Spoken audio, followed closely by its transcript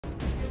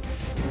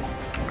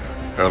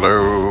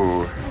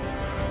Hello,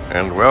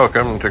 and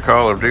welcome to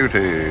Call of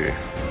Duty.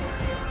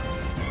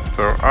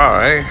 So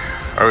I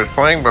was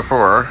playing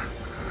before,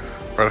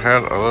 but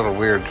had a little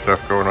weird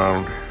stuff going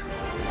on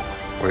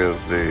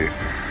with the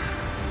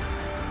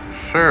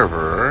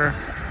server.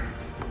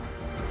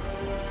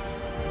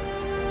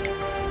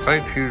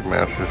 I choose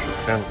Masters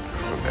with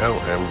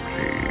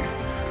LMG.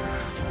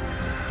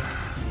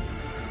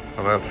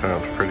 Well, that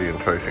sounds pretty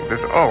enticing.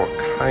 There's all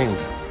kinds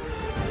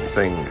of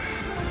things.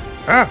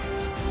 Ah!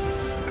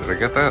 Did I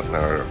get that? No,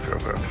 I don't get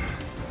that.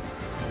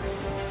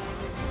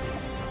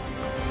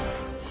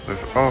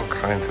 There's all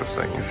kinds of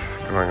things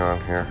going on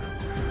here.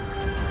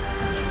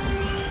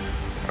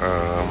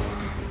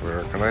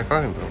 Where can I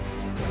find them?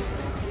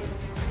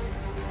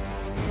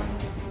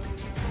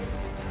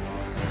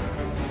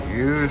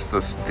 Use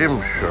the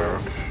stim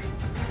shot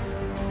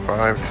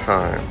 5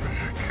 times.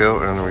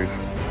 Kill enemies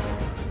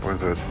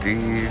with a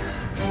D13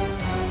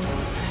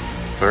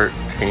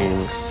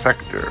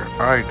 sector.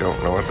 I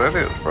don't know what that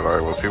is, but I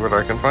will see what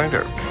I can find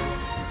out.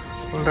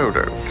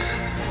 Loadout.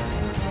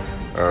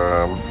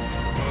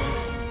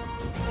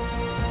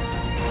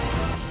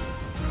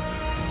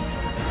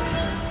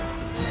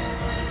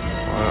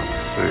 Let's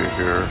see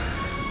here.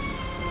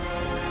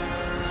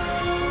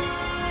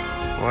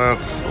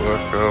 Let's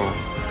look up.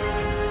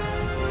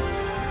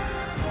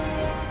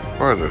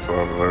 Boy, there's a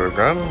lot of other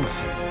guns.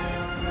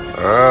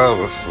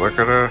 Let's look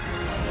at it.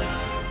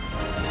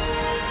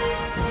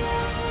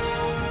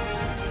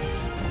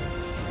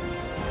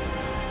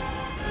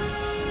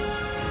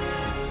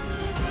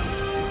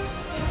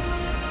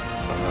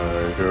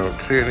 I don't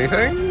see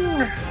anything.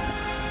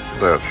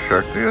 Let's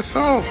check the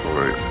assault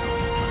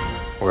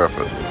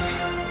weapons.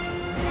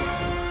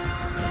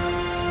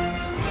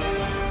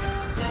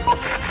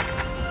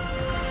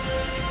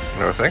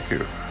 No, thank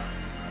you.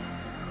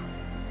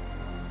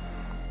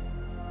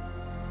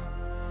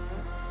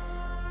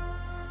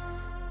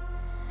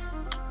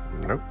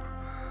 Nope.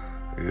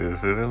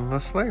 Is it in the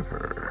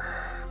sniper?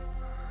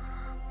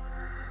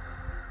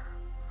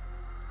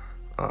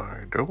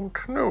 I don't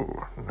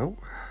know.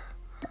 Nope.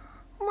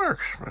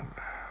 Marksman.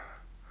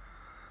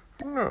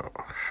 No.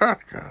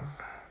 Shotgun.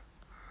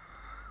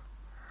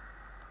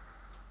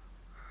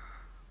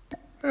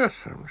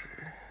 SMG.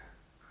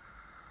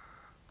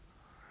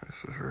 This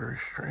is very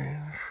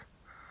strange.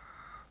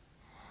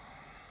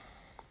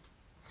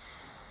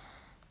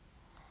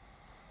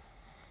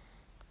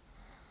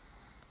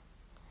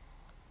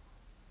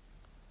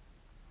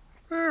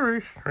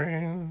 Very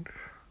strange.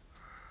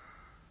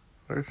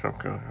 There's some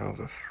kind of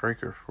the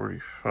Striker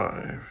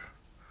 45.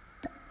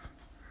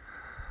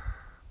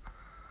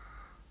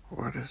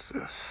 What is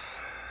this?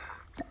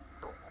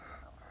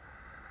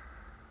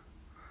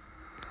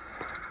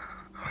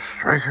 A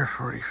Striker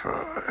 45.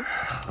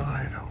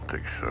 I don't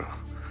think so.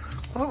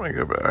 Let me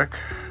go back.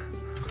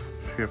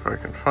 See if I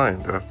can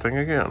find that thing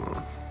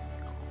again.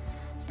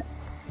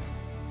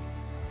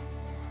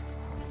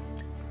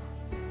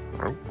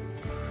 Nope.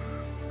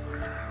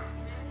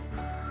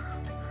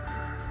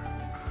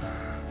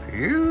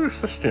 Use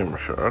the stim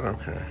shot,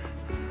 okay.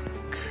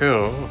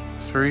 Kill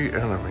 3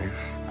 enemies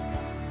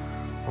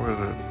with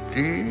a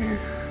D13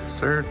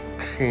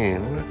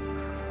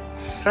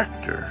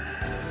 sector.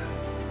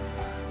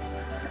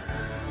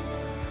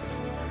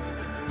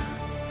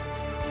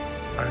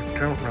 I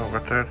don't know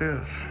what that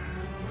is.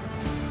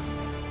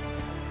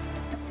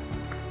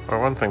 Oh,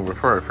 one thing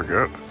before I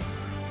forget,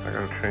 I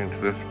gotta change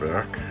this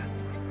back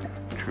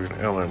to an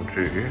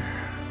LMG.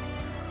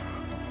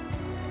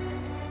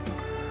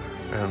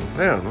 And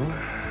then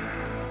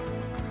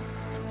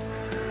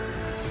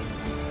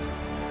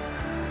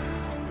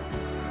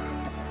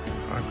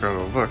I've got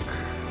to look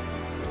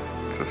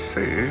to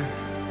see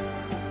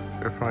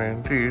if I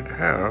indeed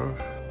have,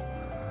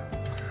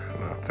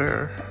 not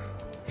there,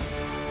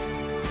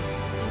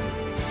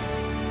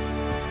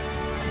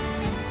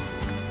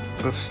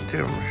 the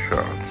stim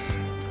shots.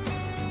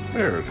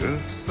 There it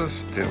is, the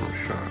stim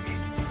shot.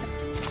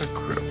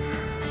 Equip.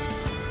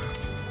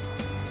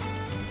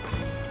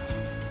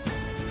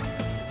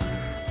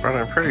 But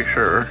I'm pretty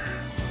sure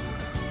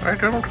I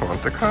don't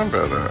want the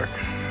combat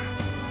axe.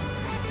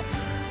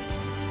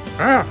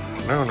 Ah,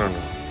 no.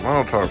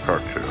 Molotov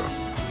cocktail.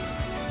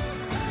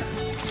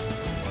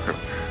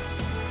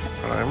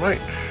 But I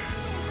might,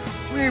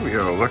 maybe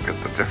I'll look at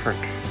the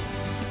different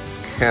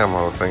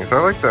camo things. I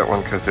like that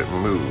one because it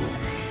moves.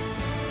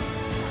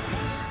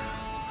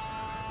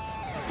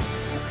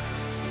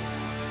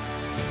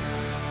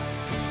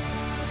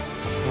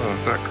 Oh,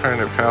 is that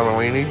kind of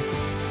Halloween-y?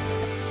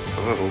 It's a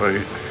little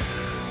late.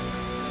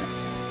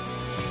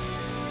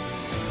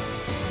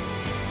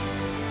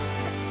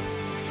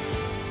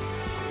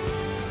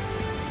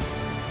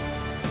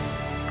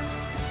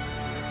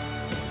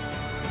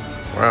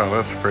 Wow,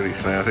 that's pretty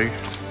snazzy.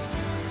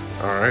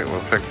 Alright,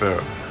 we'll pick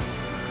that.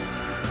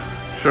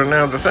 So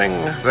now the thing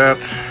that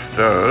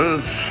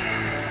does...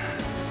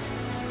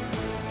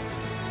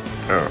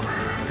 Oh,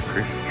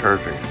 increases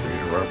charging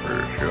speed of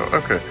operator skill.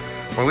 Okay,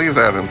 we'll leave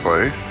that in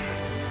place.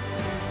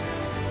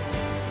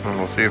 And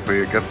we'll see if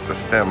we get the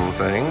stem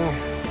thing.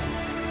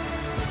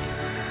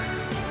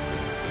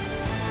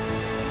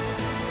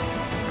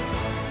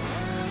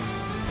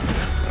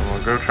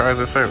 We'll go try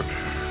this out.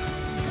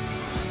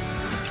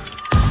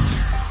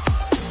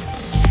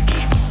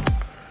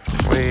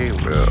 We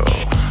will.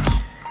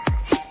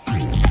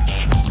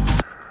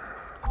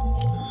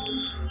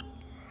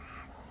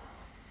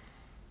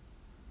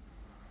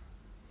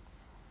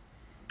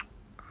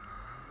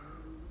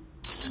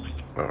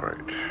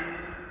 Alright.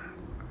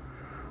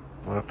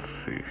 Let's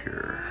see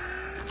here.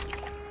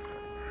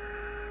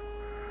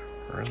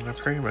 We're in the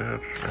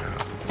pre-match now.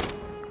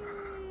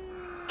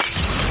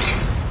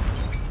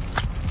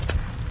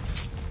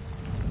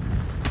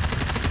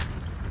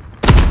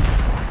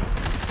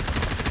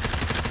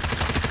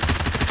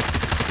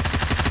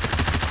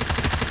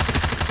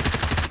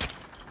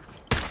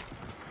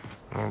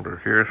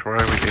 Remember, here's why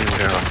we aim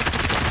down.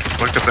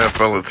 Look at that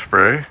bullet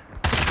spray.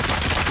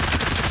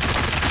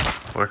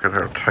 Look at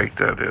how tight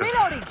that is.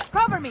 Reloading!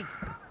 Cover me!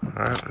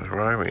 That is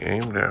why we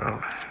aim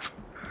down.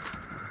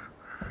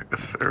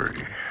 Yes, sir.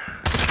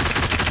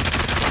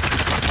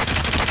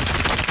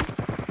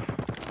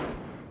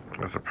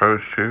 As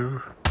opposed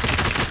to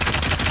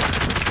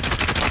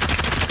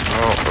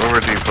all over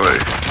the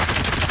place.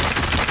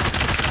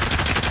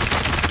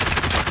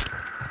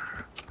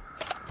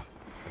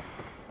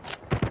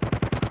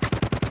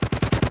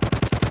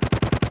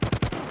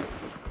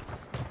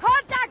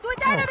 Contact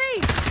with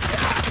enemy!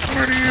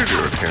 What are you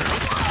doing here?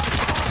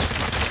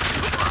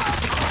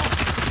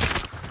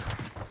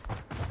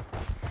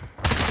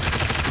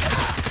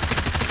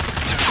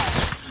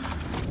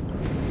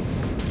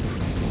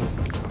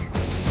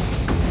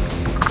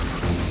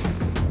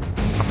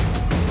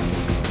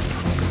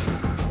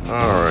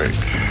 Alright.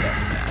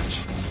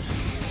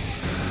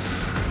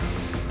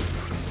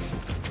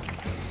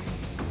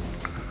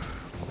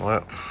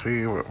 Let's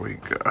see what we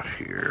got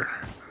here.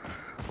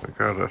 We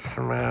got a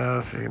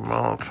Smazzy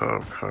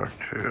Molotov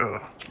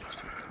cocktail.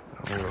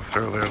 I'm gonna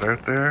throw that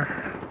out there.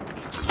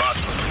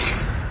 Lost the lead.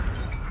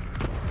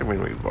 I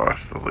mean, we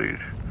lost the lead.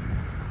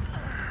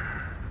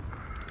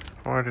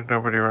 Why did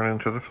nobody run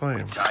into the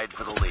flame? Tied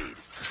for the lead.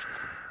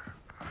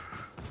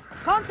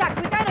 Contact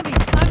with enemy!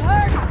 I'm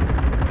hurt!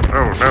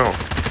 Oh no.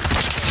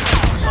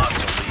 Lost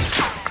the lead.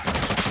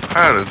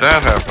 How did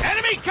that happen?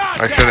 Enemy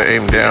contact! I should have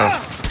aimed down.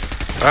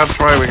 That's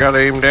why we gotta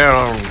aim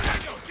down.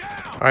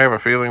 I have a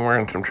feeling we're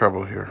in some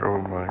trouble here. Oh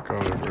my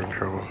god, we're in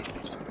trouble.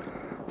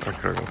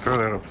 Okay, I'm gonna throw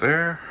that up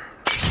there.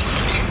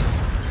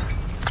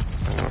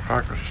 I'm gonna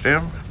park a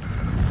stem.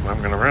 And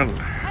I'm gonna run.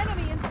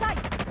 Enemy in sight!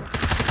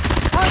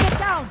 Target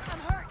down! I'm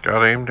hurt!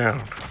 Gotta aim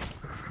down.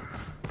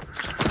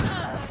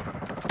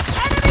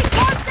 Enemy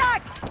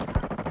contact!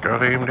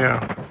 Gotta aim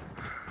down.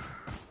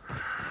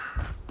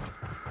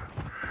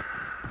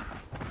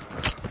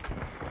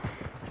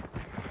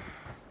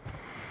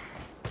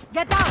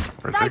 Get down!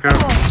 Where'd they Sniper go?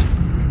 hole!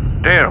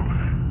 Damn.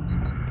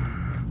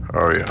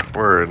 Oh yeah,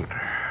 we're in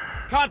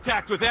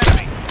Contact with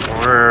enemy.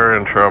 We're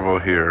in trouble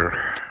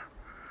here.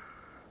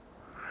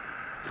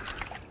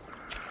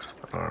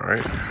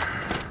 Alright.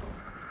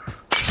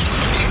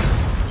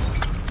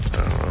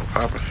 I'm gonna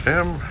pop a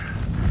stem.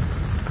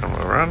 I'm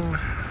gonna run.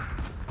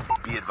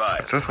 Be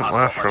advised. It doesn't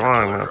last for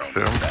long, that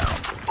stem.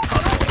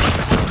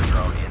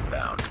 Drone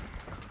inbound.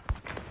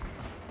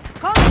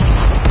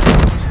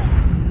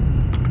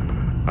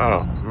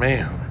 Oh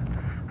man.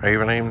 I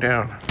even aimed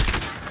down.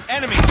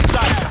 Enemy in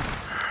sight.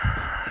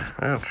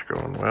 That's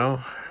going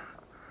well.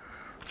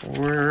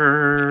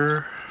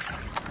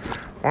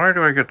 Why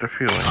do I get the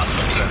feeling?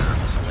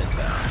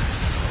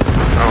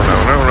 Oh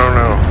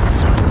no.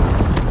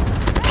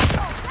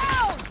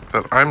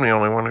 That I'm the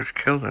only one who's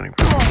killed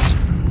anybody.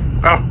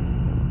 Oh!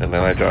 And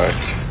then I died.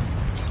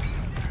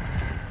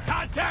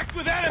 Contact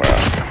with enemy.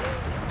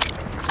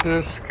 Wow.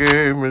 This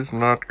game is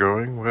not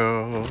going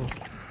well.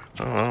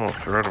 Oh, I'll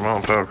throw a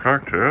Molotov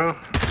cocktail.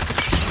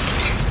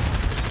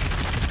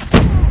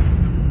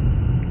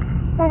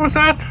 What was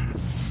that?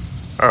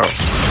 Oh.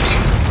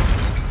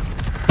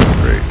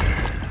 Great.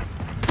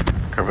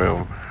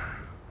 Kaboom.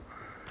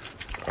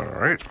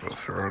 Alright, we'll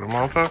throw out a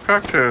Molotov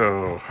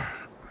cocktail.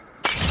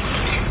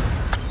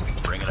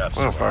 Bring it up.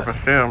 Well, pop a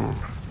stem.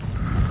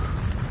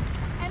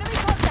 Enemy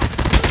contact!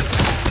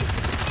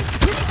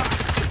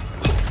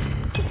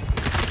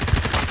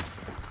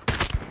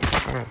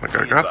 I don't think I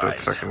got that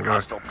second guy.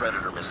 Hostile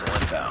predator missile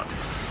inbound.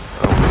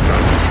 Oh my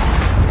god.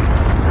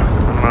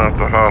 Not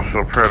the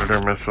hostile predator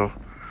missile.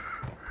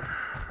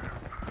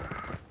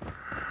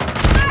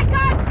 I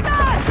got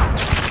shot!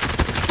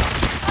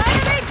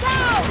 Enemy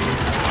down!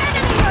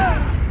 Enemy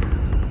hurt!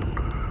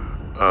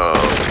 Oh,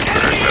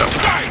 Enemy in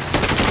sight.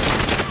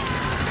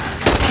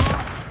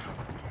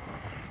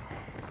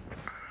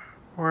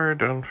 we're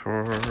done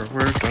for.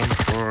 We're done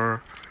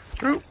for.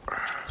 Oop.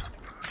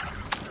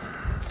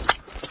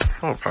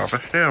 Oh, pop a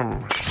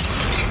stem.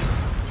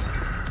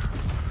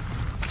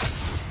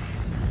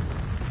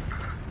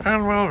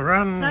 And we'll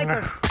run.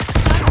 Sniper!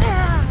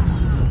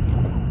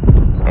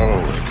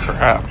 Holy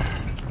crap.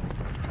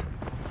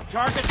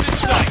 Targets in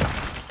sight.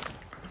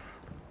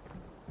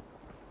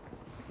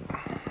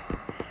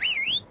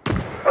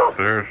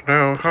 There's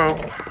no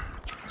hope.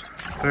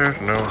 There's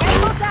no Angle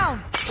hope. down!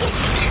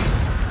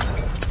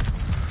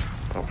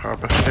 I'll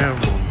pop a stem.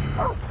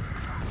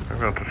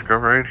 Maybe I'll just go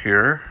right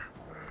here.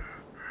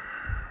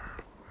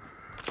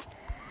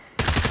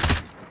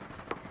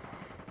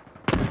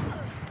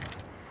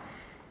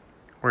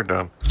 We're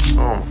done.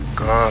 Oh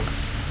God.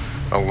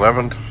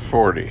 11 to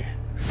 40.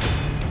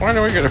 Why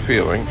do I get a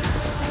feeling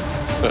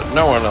that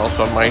no one else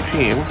on my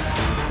team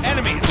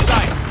Enemy in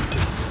sight.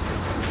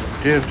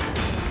 did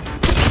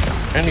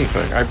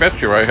anything? I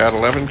bet you I had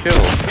 11 kills.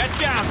 Get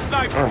down,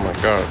 sniper. Oh my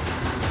God.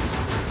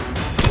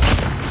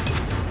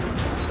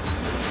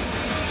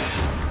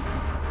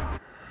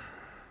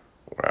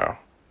 Wow.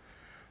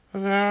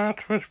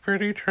 That was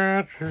pretty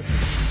tragic.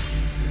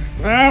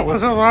 That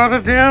was a lot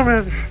of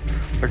damage.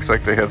 Looks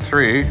like they had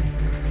 3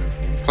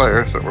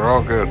 players that were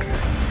all good.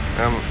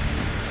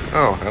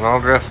 And all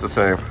dressed the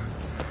same.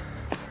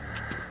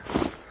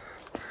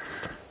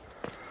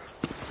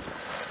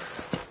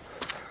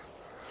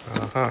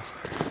 Uh-huh.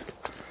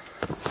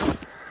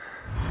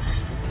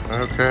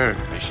 Okay.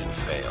 Mission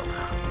failed.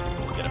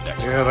 We'll get him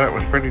next Yeah, time. that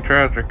was pretty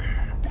tragic.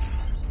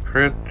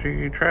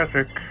 Pretty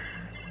tragic.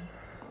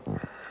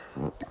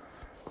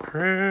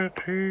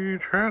 Pretty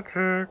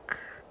tragic.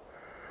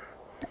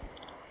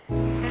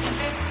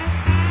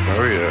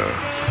 Oh yeah.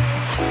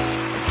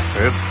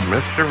 It's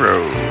Mr.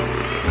 Rose.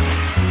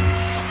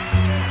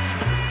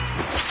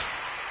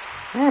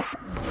 Whew.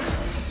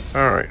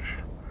 All right.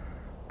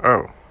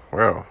 Oh,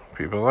 well,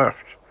 people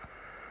left.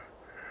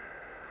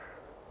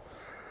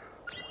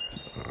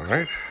 All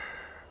right.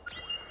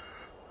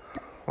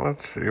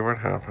 Let's see what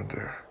happened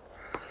there.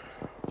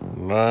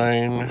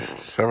 9,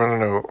 7, and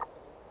 0.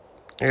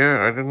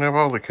 Yeah, I didn't have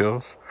all the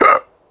kills,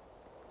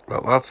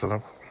 but lots of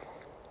them.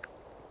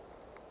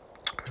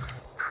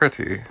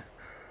 Pretty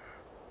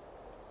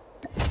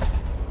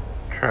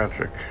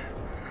tragic.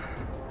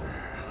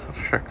 Let's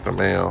check the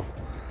mail.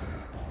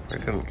 I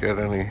didn't get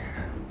any.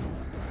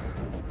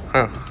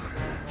 Huh.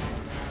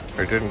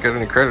 I didn't get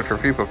any credit for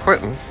people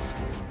quitting.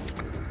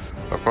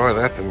 But boy,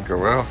 that didn't go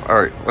well.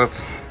 Alright, let's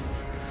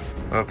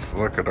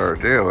look at our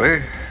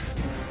daily.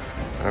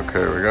 Okay,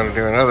 we're gonna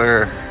do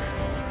another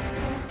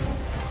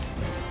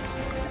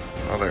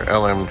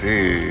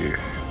LMG.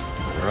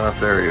 We're not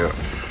there yet.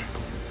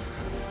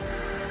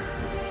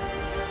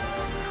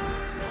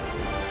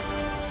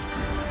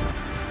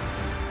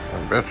 I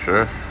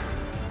betcha.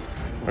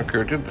 Okay,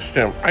 we did the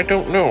stem. I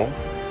don't know.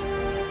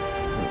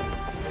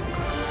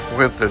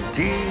 With the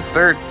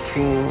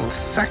D13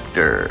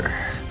 sector.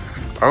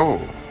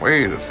 Oh,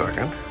 wait a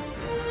second.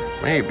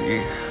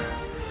 Maybe.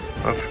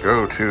 Let's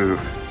go to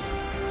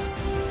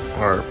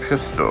our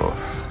pistol.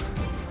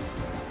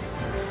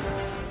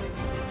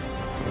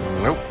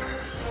 Nope.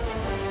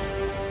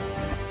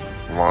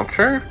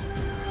 Launcher?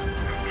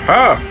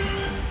 Ha!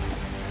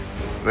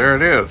 There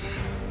it is.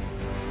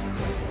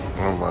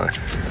 Oh my.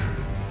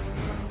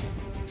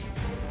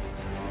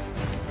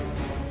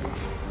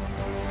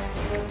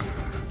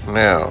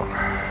 Now,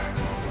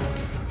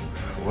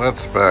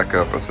 let's back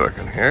up a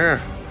second here.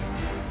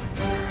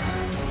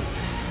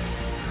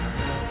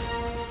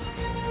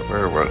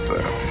 Where was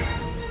that?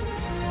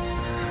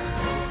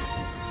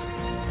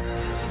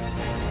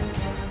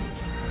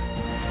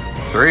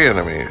 Three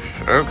enemies.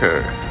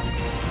 Okay.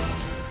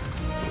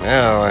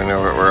 Now I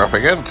know what we're up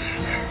against.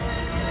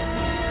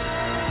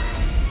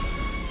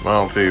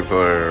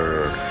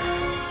 Multiplayer.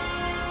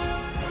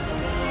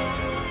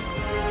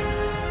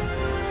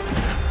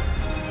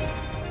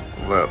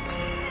 Let's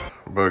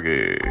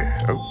boogie.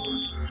 Oh.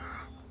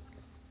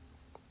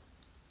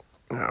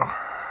 Now,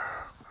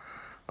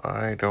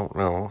 I don't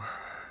know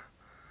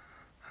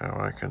how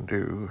I can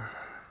do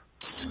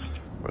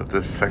with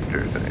this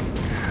sector thing,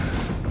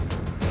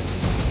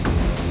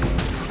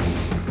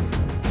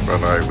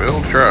 but I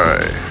will try.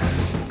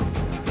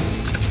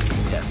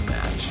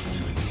 Deathmatch.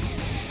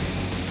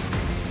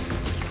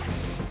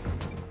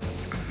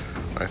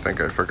 I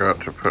think I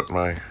forgot to put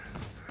my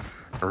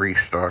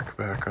restock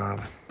back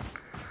on.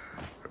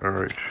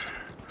 Alright,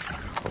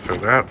 I'll throw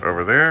that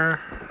over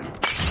there.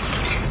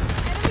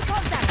 Enemy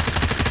contact!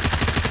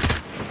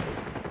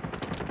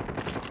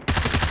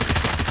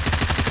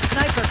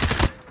 Sniper!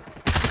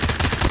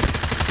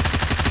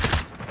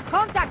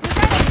 Contact with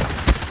enemy!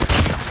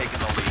 You've taken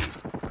the lead.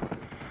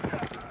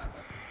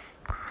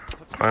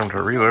 Time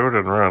to reload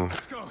and run.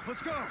 Let's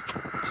go.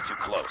 It's too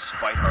close.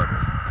 Fight harder.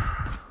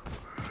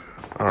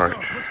 Alright.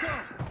 Let's go.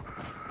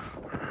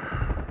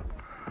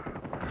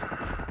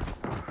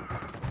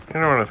 You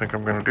know what I think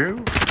I'm gonna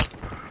do?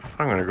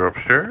 I'm gonna go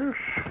upstairs.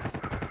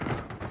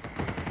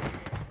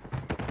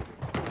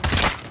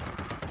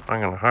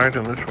 I'm gonna hide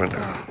in this window.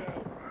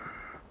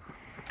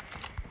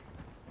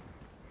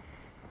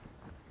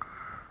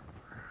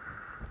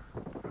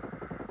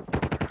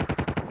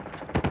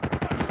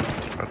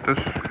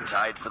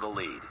 Tied for the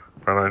lead.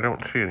 But I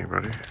don't see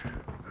anybody.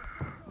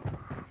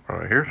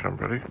 But I hear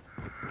somebody.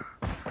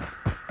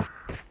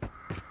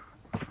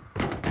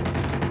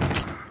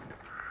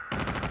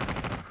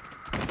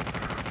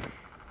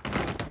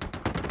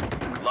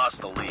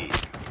 Lost the lead.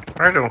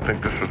 I don't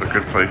think this was a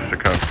good place to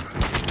come.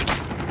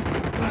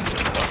 It's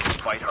too close.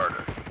 Fight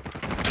harder.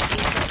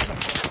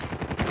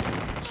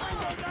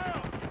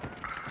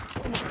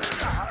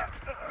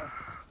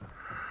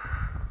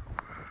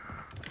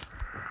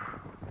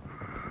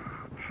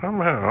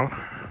 somehow...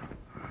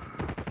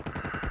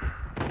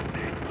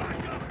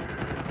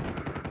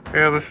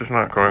 Yeah, this is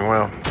not going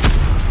well.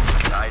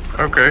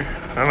 Okay,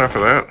 enough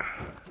of that.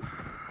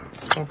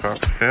 We'll pop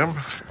the stem,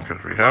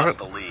 because we have it.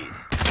 The lead.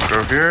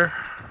 Go here.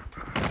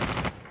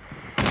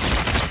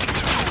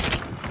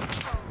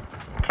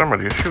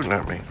 Somebody is shooting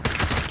at me.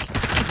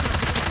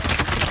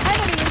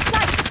 Enemy in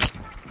sight!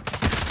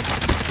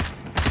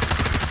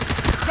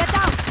 Get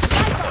down!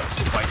 Close.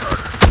 Fight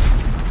harder.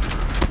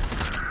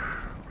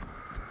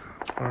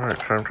 Alright,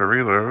 time to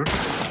reload.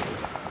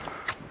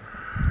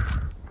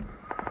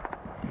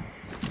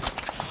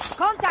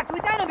 Contact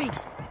with enemy!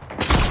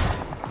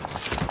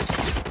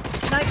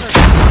 Sniper!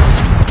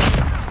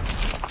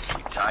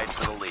 We tied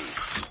for the lead.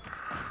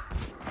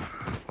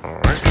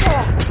 Alright.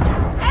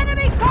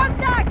 Enemy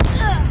contact!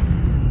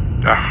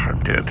 Ah, I'm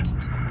dead.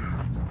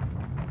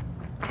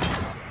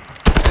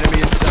 Enemy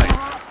in sight.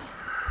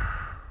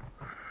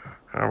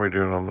 How are we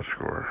doing on the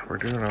score? We're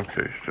doing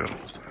okay still.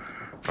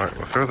 Alright,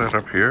 we'll throw that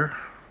up here.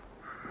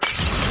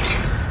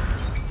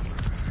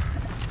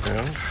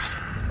 And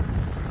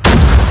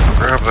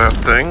grab that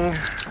thing.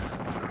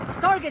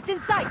 Targets in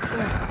sight!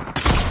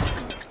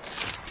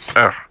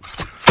 Ah,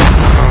 I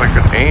thought I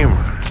could aim.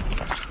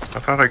 I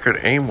thought I could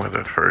aim with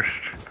it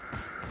first.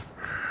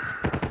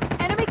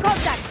 Enemy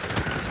contact!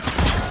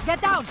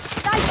 Get down!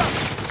 Sniper!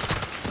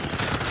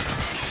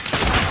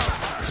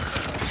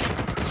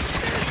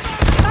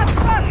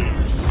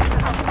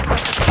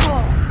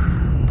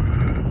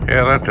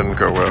 Yeah, that didn't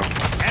go well.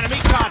 Enemy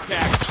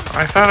contact.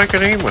 I thought I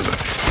could aim with it.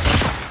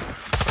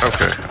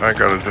 Okay, I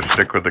gotta just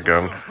stick with the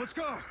gun. Let's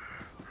go.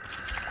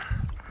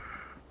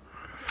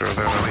 Throw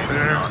that up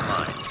there.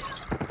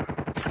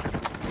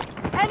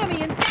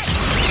 Enemy in sight!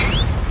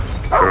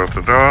 Throw out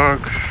the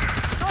dogs.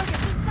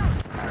 Targets in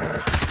sight!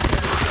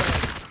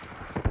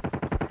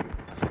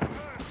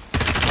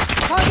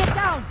 Target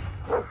down!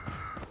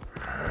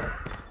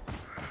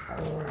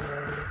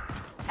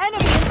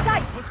 Enemy in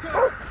sight! Let's go.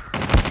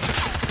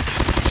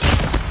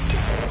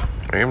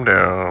 Aim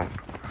down.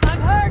 I'm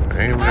hurt!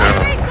 Aim down.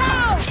 Enemy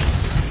down!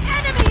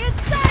 Enemy in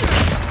sight!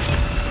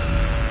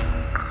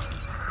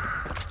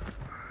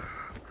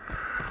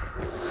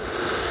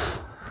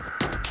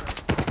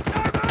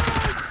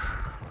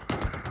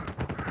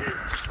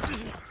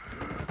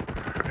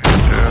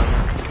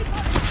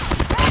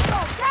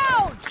 Echo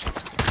down!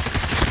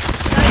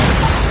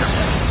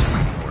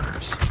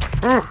 Orders.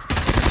 Ooh.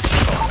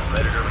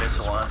 Predator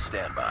missile on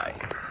standby.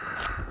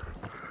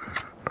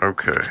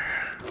 Okay.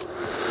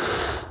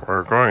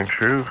 We're going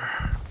to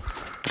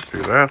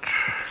do that.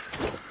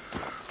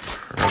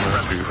 We're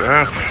going to do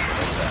that.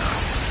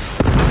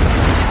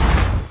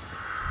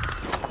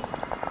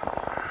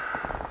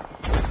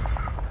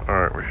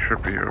 Alright, we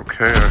should be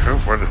okay, I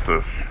hope. What is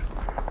this?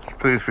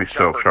 Please be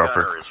stealth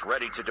chopper. Gunner is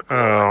ready to deploy.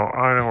 Oh,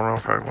 I don't know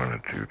if I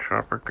want to do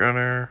chopper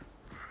gunner.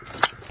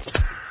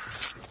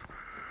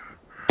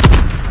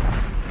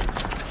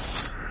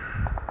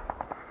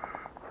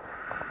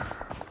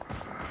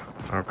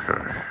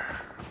 Okay.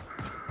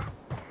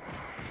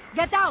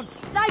 Get down!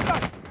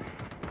 Sniper!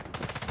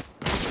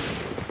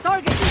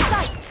 Target in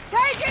sight!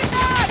 Changing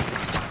back!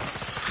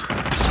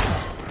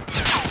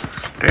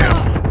 Damn.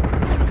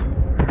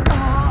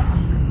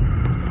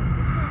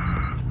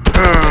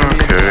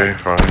 Okay,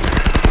 fine.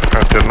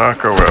 That did not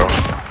go well.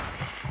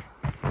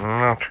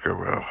 Not go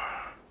well.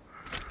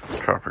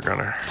 Chopper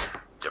gunner.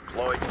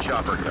 Deployed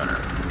chopper gunner.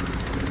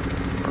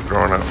 We're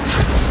going up.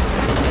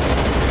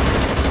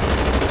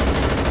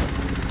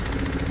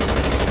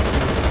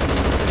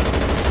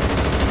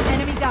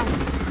 Enemy down.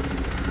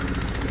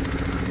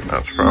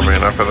 That's probably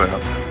enough of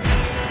that.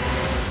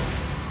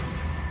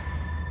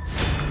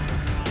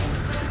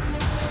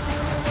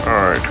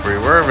 Alright, we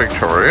were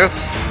victorious.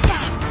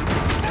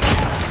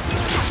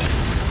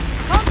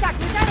 Contact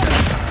with enemy!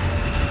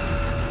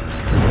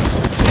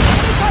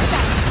 Enemy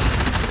contact!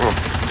 Oh.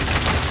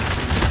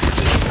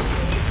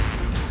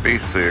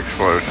 Beastly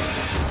explosion.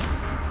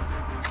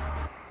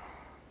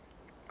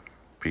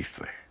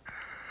 Beastly.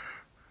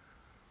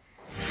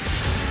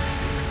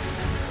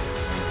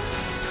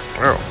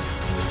 Oh.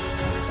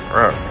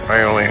 Right.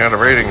 I only had a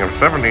rating of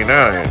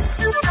 79.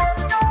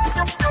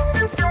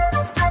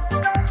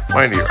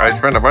 Mind you, I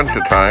spent a bunch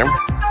of time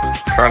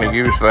trying to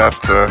use that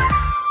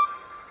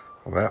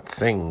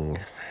thing.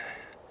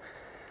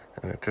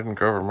 And it didn't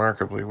go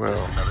remarkably well.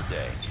 Just another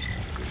day.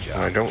 Good job.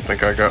 And I don't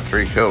think I got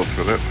 3 kills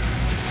with it.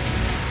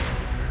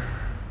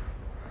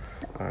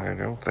 I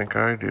don't think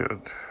I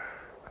did.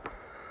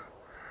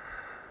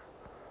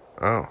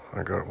 Oh,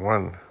 I got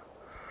 1.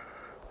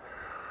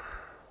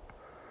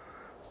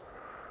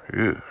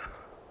 Ew.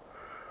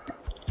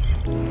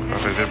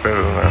 Thought I did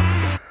better than that.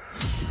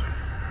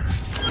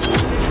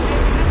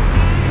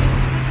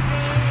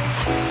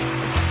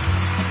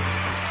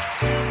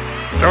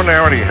 Don't I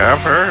already have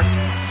her?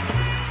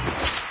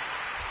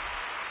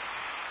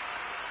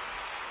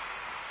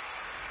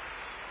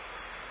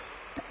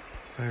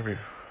 Maybe.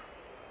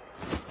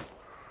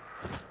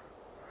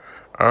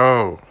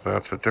 Oh,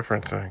 that's a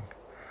different thing.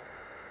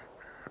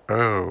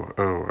 Oh,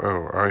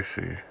 I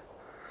see.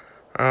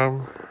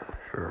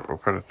 Sure, we'll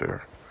put it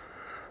there.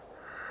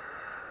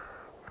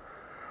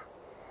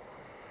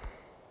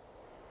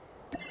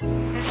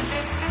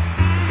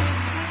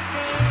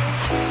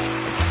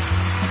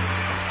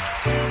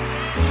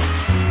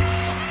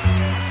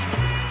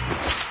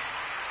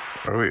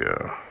 Oh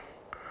yeah.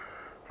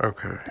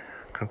 Okay.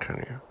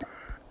 Continue.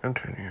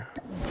 Continue.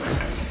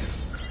 Continue.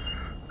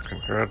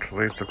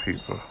 Congratulate the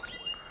people.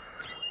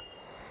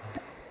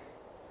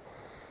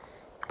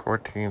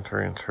 14,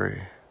 3, and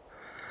 3.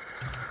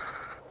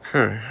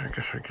 Okay, I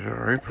guess I did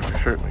alright, but I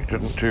certainly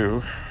didn't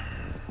do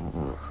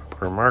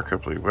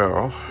remarkably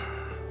well.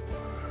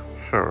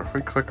 So, if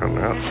we click on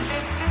that...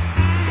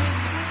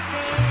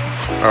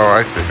 Oh,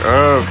 I see.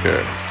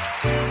 Okay.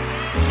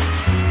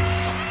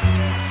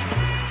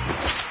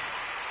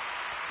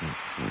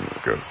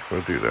 Good,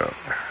 we'll do that.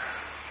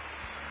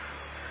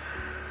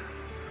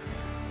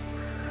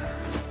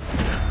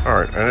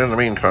 Alright, and in the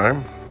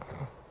meantime,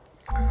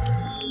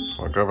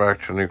 we'll go back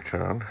to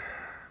Nuketown.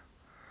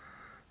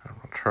 And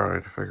we'll try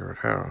to figure out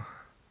how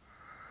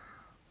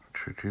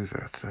to do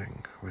that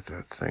thing with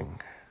that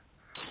thing.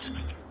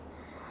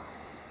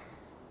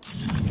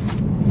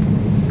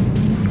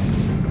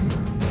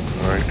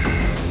 Alright,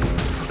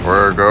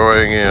 we're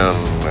going in.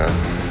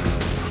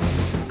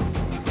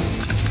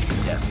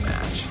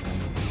 Deathmatch.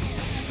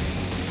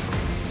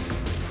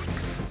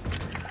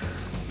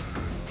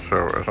 So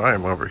as I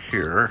am over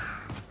here,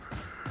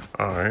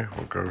 I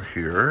will go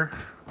here.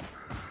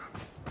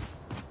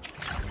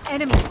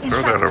 Enemy Throw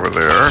inside. that over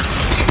there.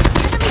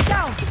 Enemy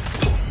down.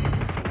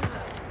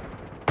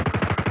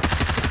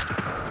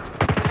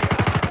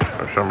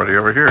 There's somebody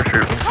over here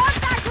shooting.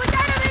 Contact with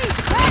enemy.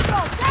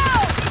 Rifle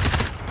down.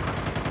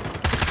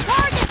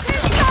 Target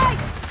inside.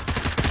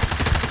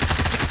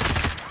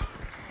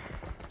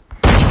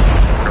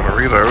 Gotta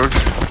reload.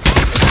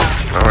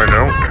 No, I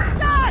don't.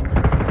 Shot.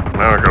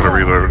 Now I gotta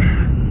reload.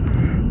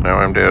 Now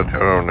I'm dead.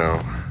 Oh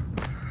no.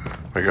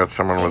 We got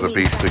someone with a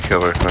beastly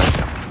killer thing.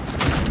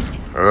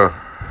 Ugh.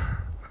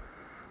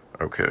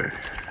 Okay.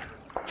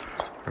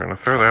 We're gonna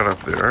throw that up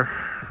there.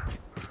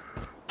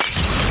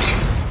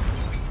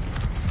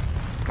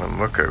 And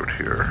look out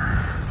here.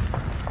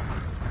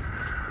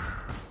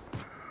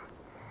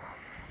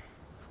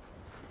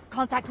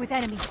 Contact with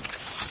enemy. Nice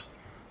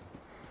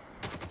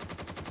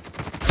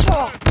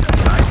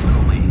for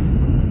the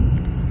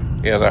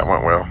lead. Yeah, that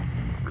went well.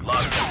 We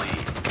lost the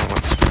lead.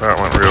 That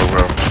went real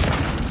well.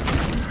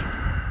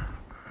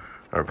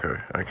 Okay,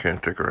 I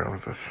can't dick around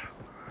with this.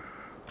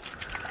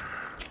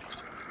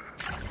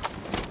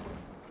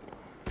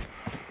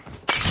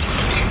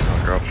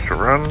 I got to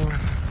run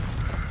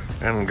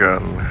and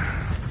gun.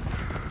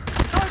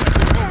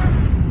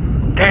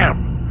 Damn!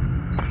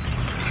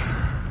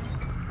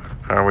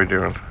 How are we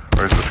doing?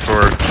 Where's the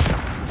score?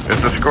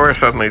 Is the score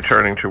suddenly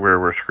turning to where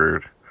we're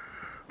screwed?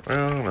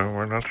 Well, no,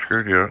 we're not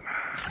screwed yet.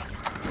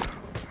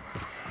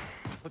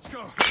 Let's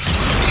go.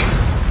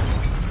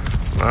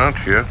 Not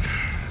yet.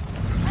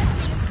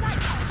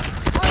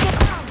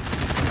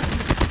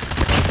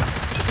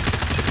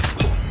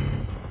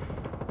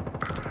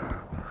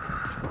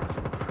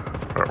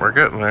 But we're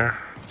getting there.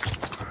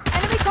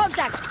 Enemy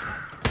contact.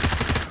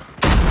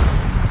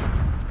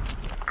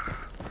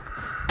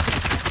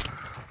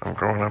 I'm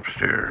going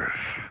upstairs.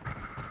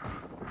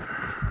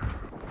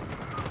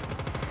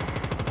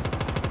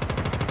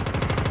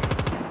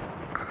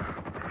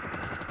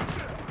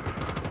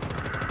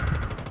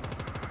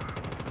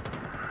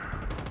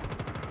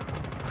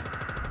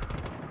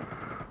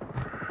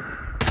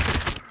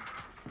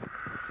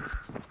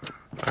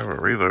 I will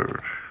reload.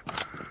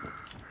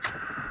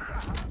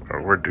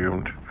 Oh, we're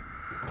doomed.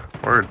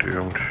 We're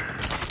doomed.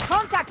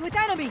 Contact with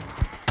enemy.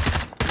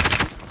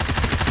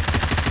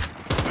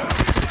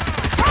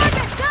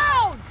 Target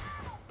down.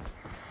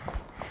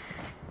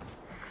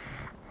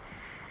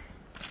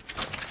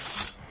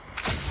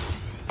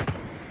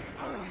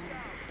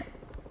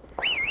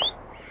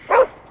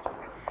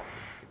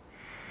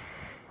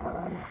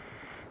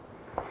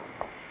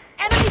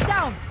 Enemy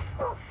down.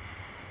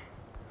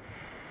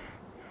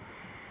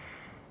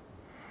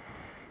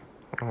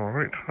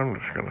 Alright, I'm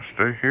just gonna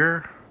stay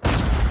here.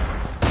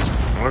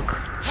 Look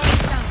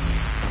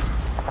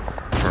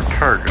for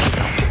targets.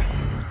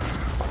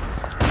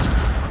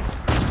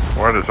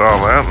 What is all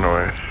that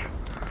noise?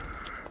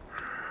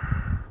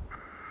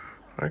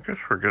 I guess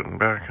we're getting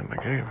back in the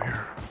game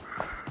here.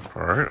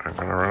 Alright, I'm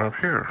gonna run up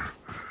here.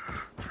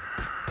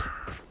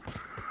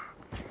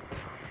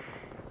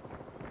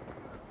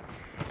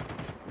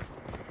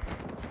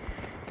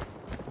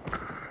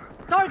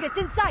 Targets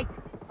in sight.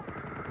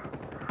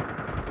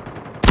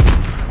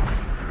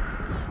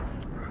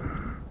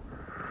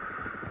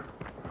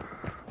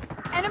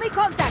 Enemy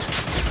contact.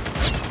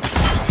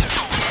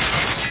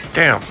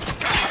 Damn!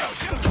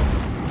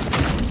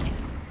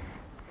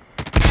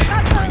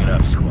 Bring it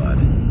up, squad.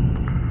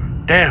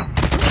 Damn!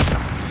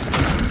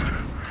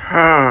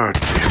 Oh,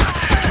 damn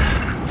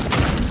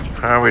it.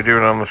 How are we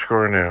doing on the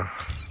score now?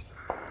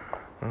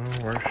 Well,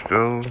 we're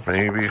still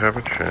maybe have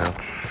a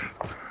chance.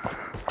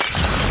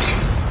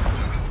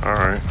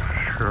 Alright,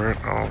 screw it,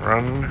 I'll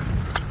run.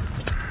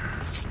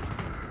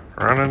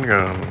 Run and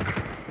gun.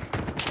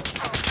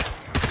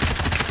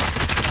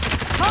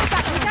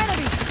 Contact with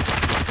enemy!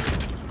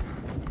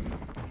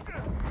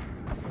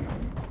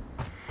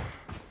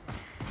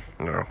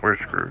 No, we're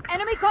screwed.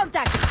 Enemy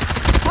contact!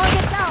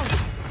 Target down!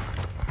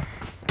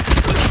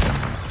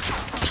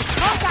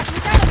 Contact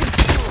with enemy!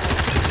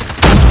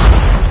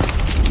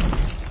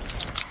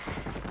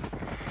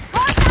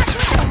 Contact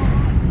with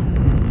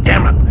enemy!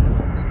 Damn it!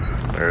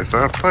 There's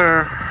that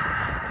player.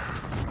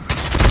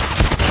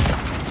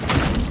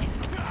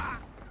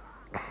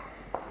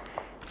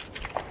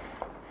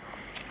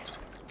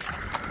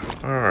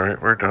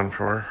 Alright, we're done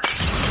for.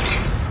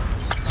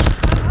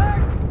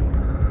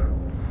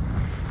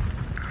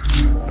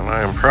 And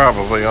I am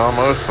probably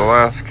almost the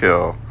last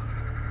kill.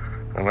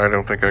 And I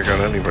don't think I got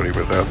anybody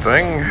with that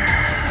thing.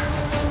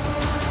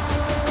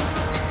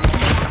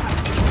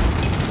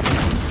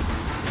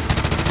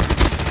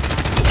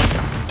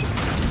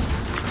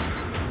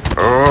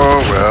 Oh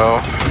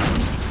well.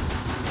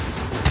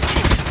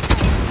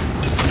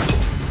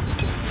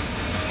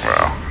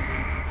 Well.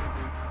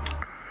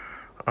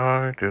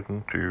 I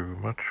didn't do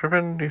much of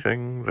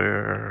anything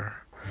there.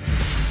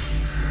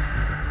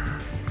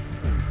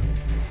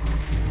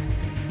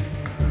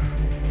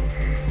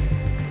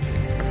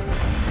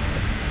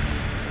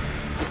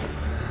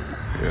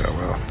 Yeah,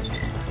 well,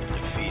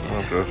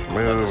 I'll just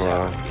move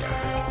on.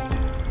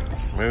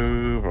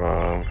 Move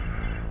on.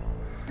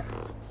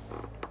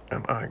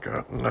 And I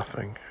got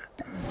nothing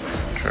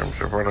in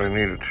terms of what I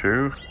needed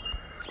to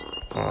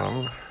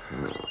on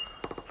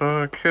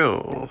the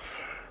kills.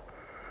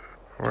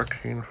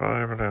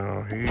 14-5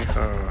 now.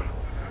 Hee-haw.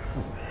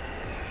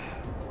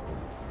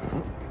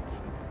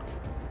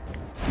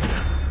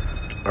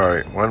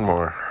 Alright, one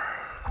more.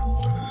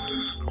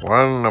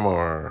 One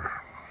more.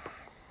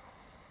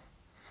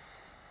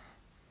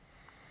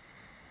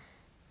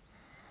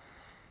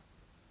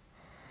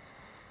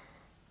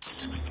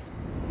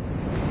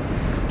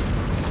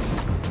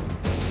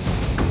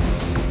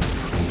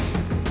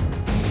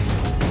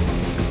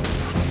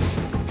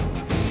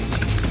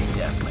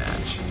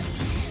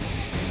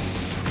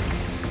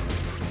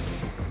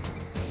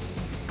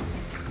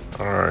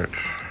 Alright.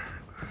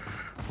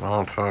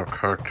 Molotov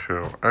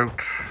cocktail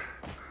out.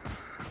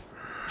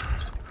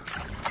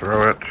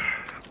 Throw it.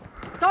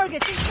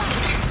 Target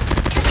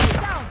inside! Enemy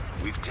down!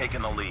 We've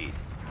taken the lead.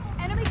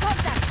 Enemy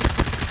contact!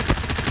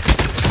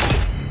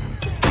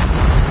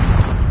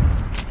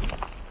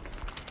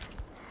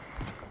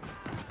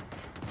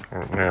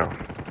 Right now,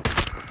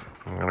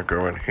 I'm gonna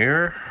go in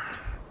here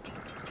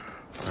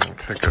and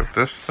take out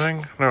this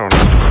thing. No, not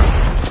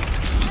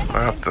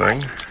that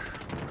thing.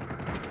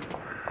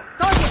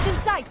 Target in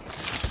sight!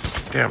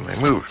 Damn, they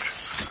moved.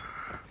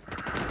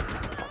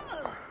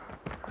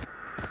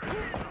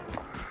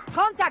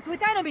 Contact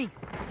with enemy!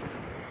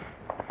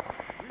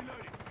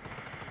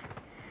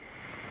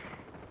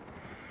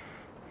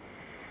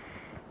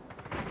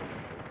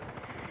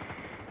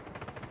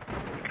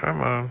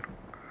 Come on.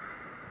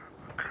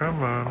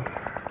 Come on.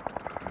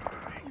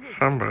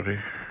 Somebody.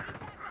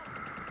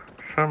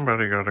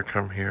 Somebody gotta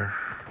come here.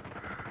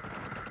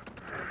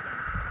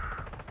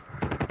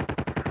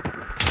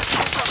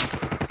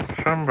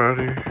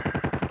 Somebody.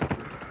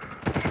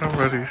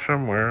 Somebody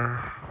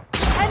somewhere.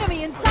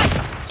 Enemy in sight!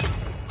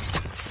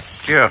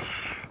 Yes.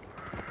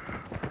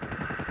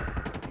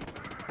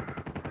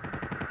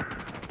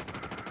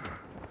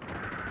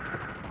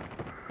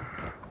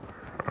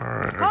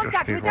 Alright, I just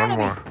Contact need with one enemy.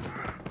 more.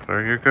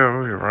 There you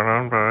go, you run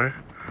on by.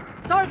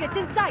 Targets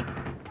in sight!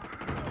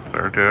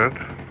 They're dead.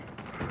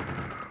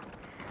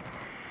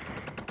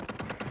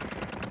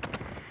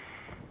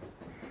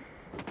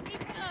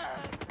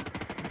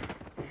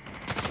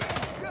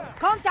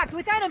 Contact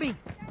with enemy!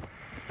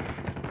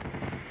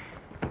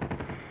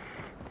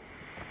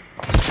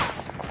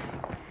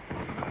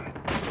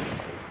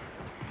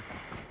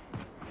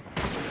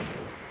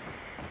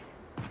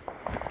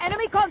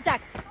 Enemy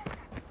contact!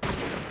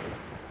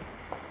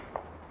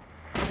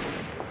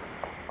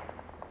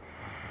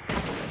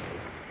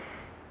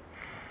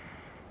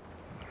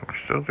 I'm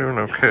still doing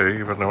okay,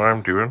 even though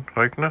I'm doing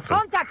like nothing.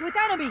 Contact with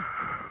enemy!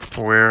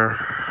 Where?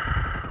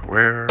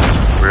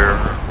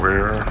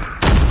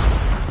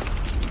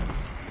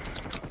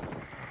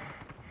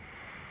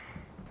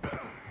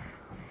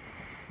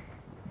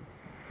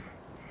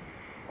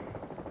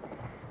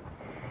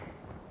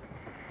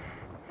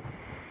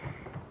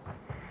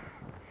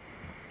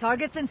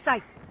 Targets in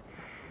sight!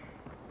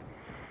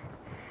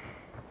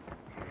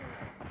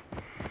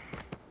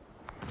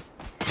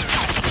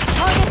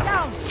 Target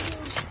down!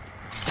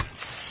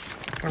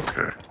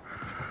 Okay.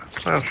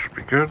 That should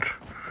be good.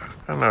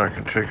 And now I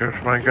can take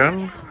out my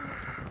gun.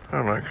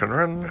 And I can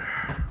run.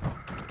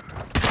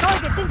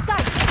 Targets in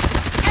sight!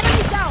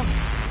 Enemy down!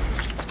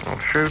 I'll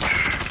shoot.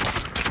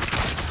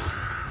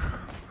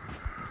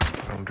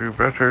 I'll do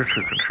better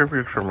to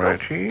contribute for my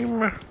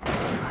team.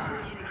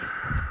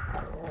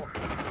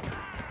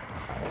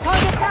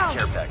 Target down!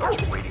 Care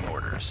package awaiting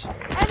orders.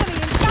 Enemy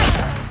in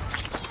sight!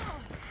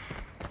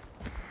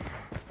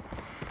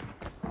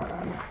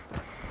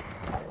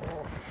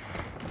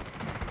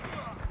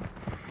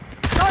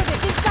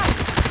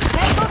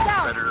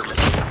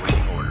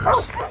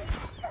 orders.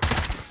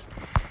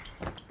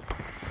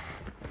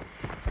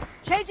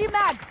 Changing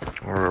mag.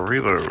 Or a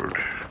reload.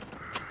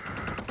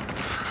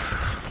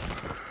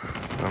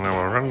 And then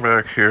we'll run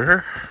back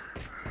here.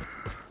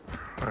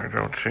 I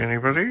don't see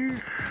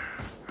anybody.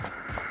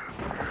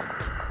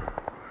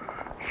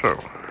 So,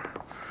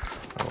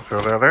 I'll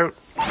throw that out.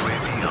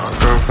 I'll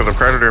go for the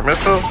Predator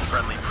missile.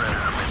 Friendly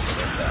Predator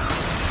missile inbound.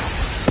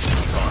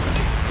 Keep on it.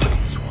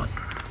 This one.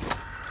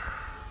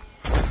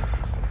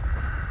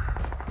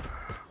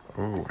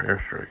 Ooh,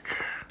 airstrike.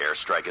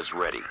 Airstrike is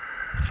ready.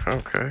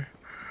 Okay.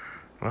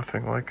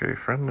 Nothing like a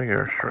friendly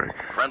airstrike.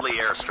 Friendly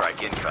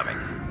airstrike incoming.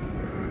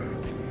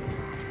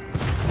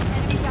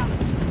 Enemy down.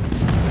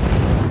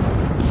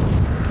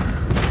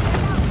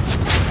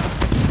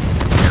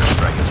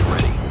 Airstrike is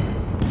ready.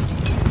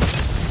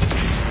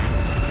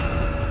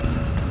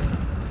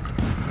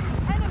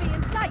 Enemy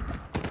in sight.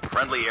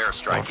 Friendly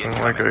airstrike Nothing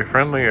incoming. like a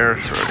friendly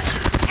airstrike.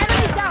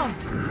 Enemy down.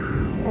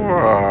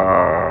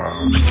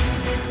 Wow.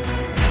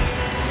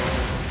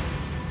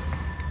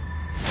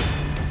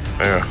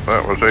 Yeah,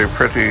 that was a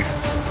pretty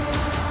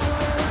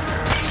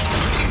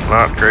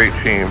not great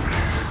team.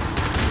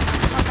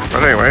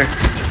 But anyway,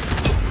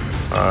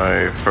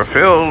 I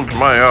fulfilled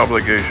my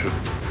obligation.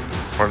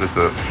 What is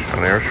this?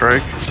 An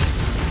airstrike?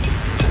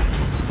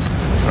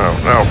 Oh,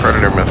 no,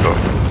 Predator missile.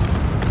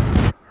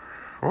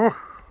 Whew.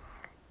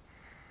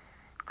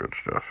 Good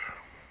stuff.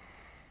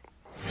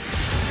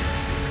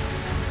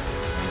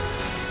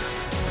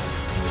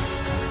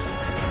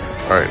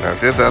 Alright, now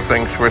did that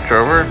thing switch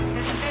over?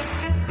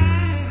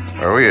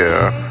 Oh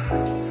yeah.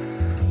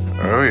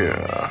 Oh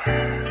yeah.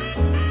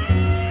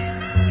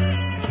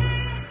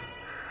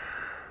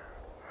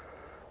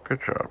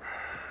 Good job.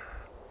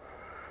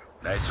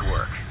 Nice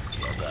work.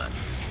 Well done.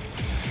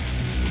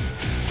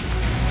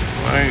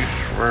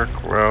 Nice work,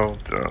 well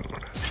done.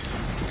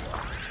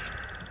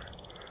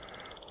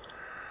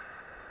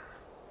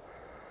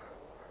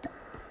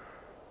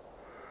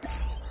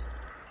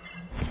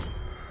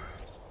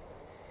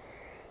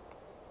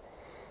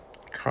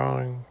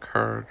 Calling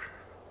card.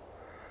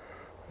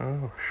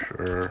 Oh,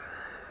 sure.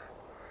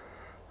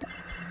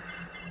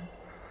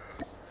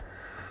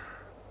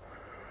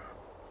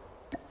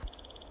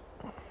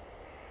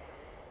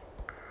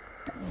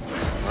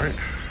 Right.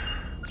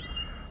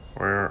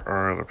 Where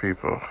are the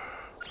people?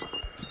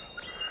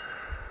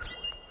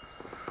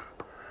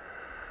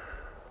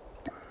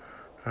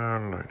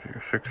 And I do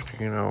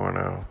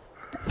 16:01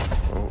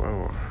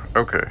 Oh.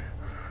 Okay.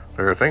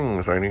 There are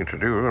things I need to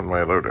do in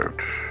my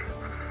loadout.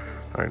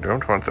 I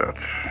don't want that.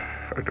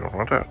 I don't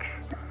want that.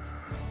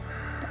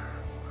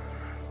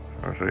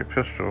 There's a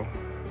pistol.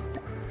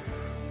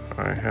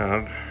 I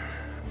had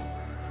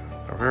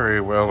a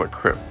very well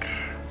equipped.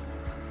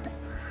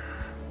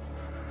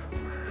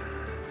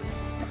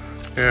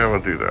 Yeah, we'll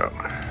do that.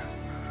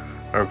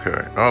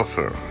 Okay,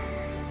 also,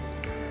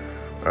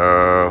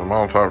 the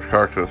Molotov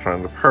cocktails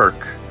on the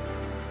perk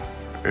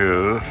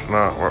is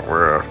not what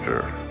we're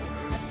after.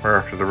 We're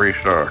after the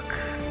restock.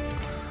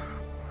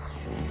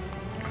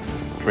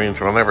 Which means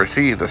we'll never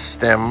see the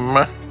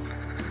stem.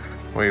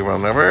 We will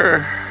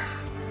never,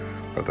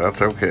 but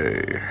that's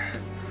okay.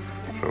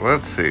 So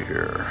let's see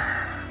here.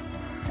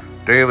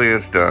 Daily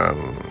is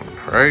done,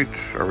 right?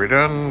 Are we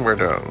done? We're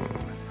done.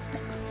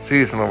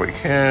 Seasonal, we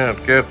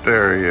can't get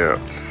there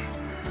yet.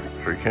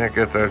 So we can't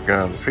get that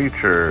gun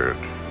featured.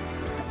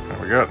 Have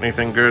we got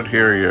anything good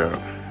here yet?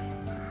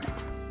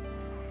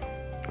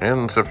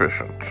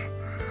 Insufficient.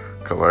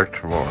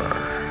 Collect more.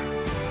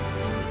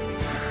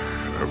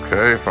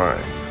 Okay,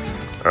 fine.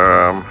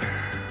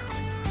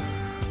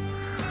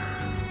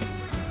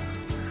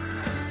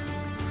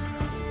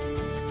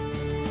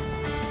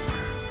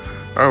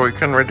 Oh, we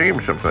can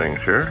redeem some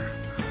things here.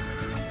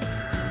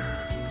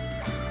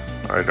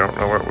 I don't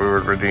know what we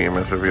would redeem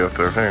as of yet,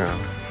 though. Hang on.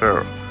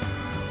 So,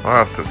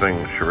 lots of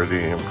things to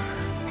redeem.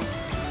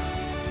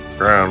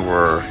 Ground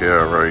War,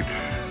 yeah, right.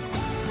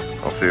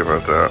 I'll see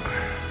about that.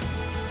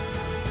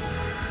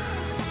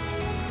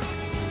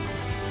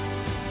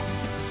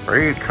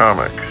 Read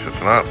comics.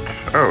 It's not...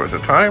 Oh, is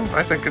it time?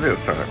 I think it is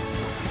time.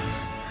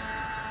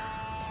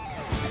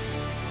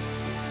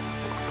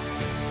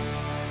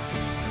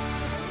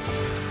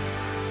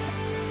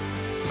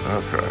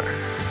 Okay.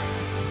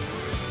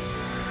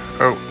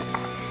 Oh.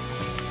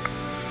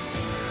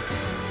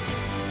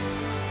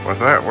 Was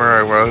that where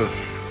I was?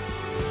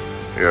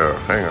 Yeah,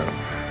 hang on.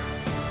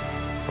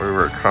 We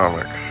were at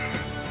comics.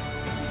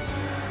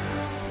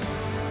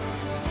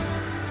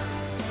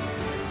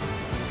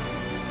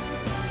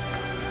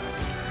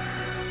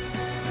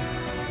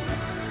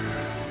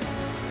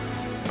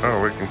 Oh,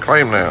 we can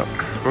claim that.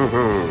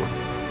 Woohoo.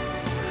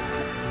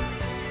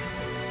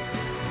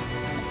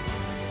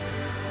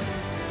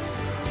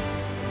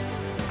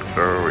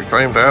 So we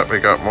claimed that. We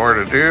got more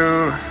to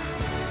do.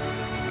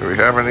 Do we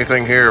have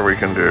anything here we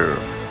can do?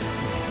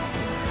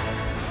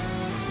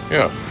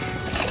 Yes.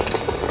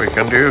 We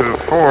can do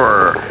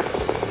 4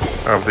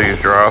 of these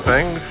draw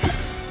things.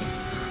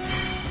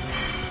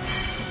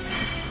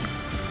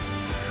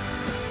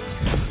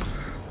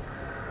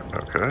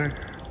 Okay.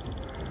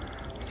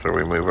 So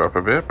we move up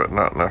a bit, but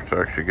not enough to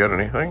actually get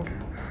anything.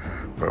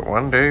 But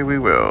one day we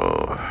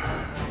will.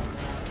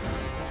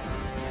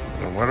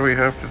 And what do we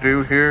have to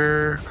do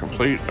here?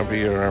 Complete a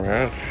BR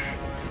match.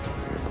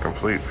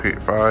 Complete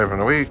 5 in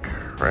a week.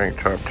 Rank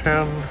top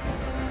 10.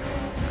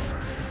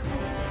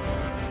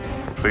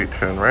 Complete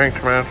 10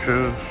 ranked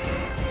matches.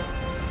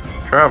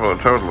 Travel a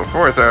total of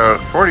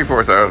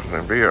 44,000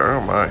 in BR.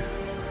 Oh my.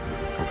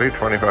 Complete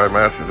 25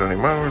 matches in any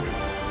mode.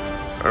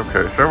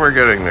 Okay, so we're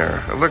getting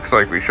there. It looks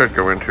like we should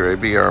go into a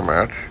BR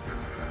match.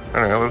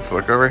 Anyway, let's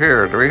look over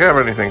here. Do we have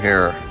anything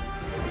here?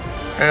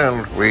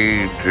 And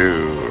we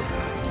do.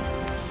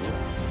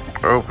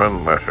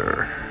 Open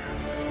letter.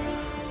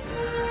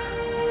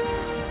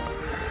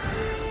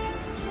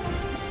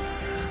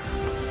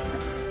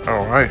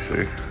 Oh, I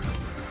see.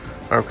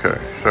 Okay,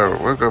 so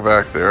we'll go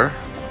back there.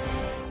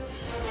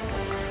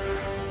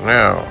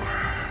 Now,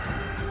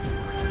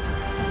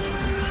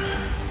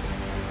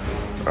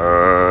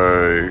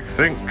 I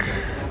think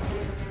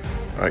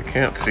I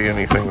can't see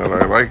anything that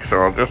I like,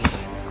 so I'll just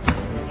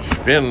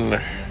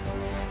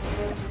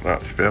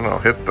not spin, I'll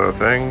hit the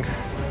thing.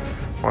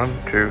 1,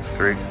 2,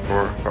 3,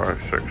 4,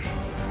 5, 6.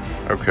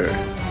 Okay.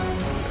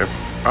 If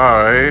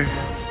I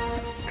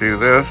do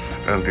this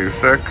and do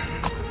 6,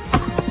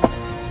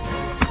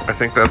 I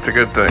think that's a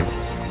good thing.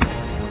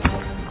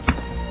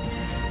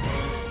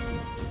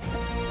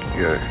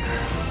 Yay.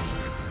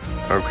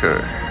 Okay.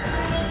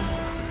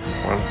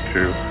 1,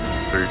 2,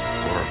 3, 4.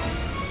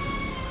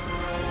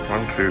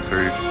 1, 2,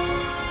 3.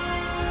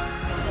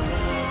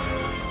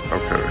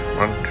 Okay.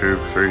 1, 2,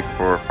 3,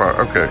 4, 5.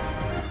 Okay.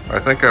 I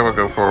think I will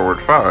go forward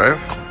 5.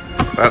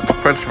 That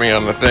puts me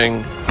on the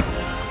thing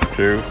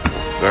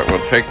that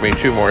will take me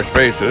 2 more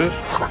spaces.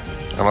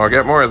 And I'll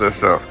get more of this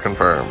stuff.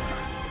 Confirmed.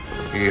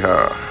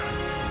 Yeehaw.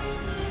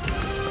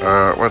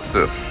 What's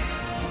this?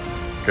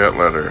 Get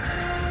letter.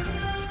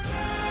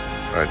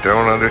 I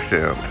don't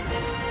understand.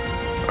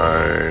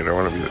 I don't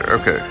want to be there.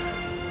 Okay.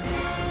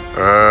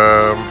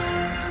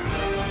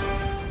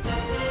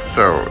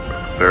 So,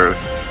 there's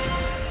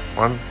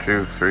 1,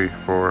 2, 3,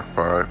 4,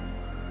 5.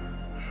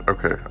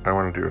 Okay, I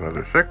want to do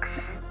another 6.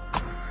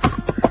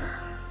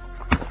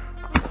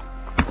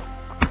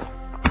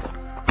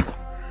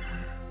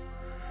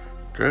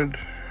 Good.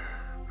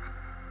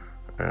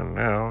 And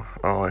now,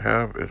 all I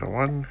have is a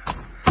 1.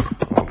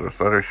 I'll just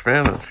let her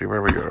spin and see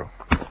where we go.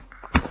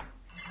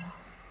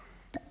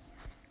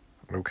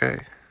 Okay.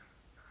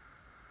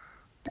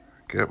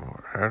 Get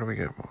more. How do we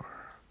get more?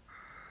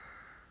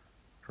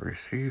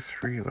 Receive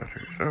 3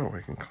 letters. Oh,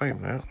 we can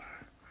claim that.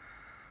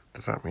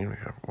 Does that mean we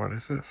have... What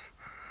is this?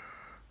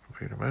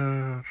 Complete a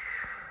match.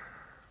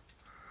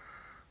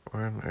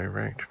 Win a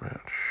ranked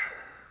match.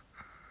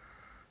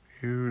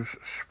 Use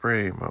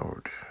spray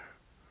mode.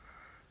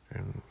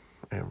 In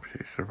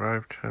empty.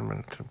 Survive 10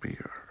 minutes in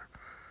BR.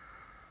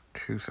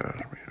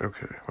 2,000 meters.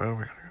 Okay, well,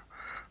 we're gonna go.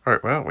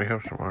 Alright, well, we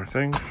have some more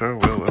things, so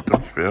we'll let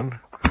them spin.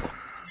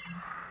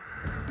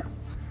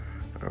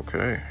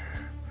 Okay.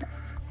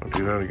 We'll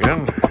do that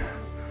again.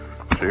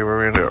 See where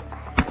we end up.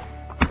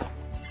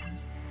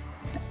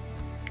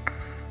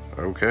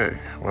 Okay,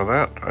 well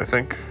that, I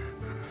think,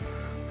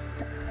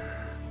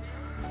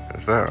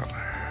 is that.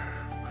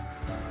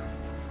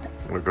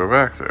 We'll go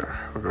back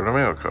there. We'll go to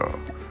mail call.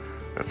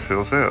 It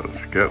still says,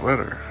 get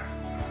letter.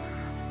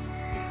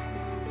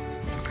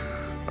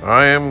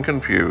 I am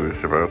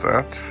confused about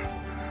that.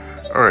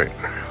 Alright,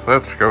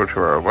 let's go to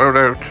our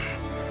loadout,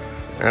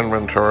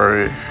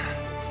 inventory,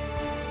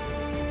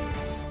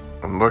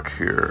 and look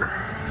here.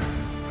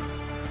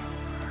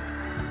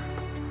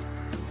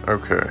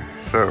 Okay,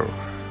 so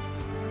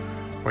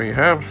we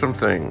have some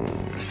things.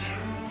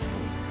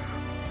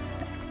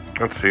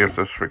 Let's see if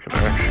this we can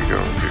actually go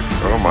and do.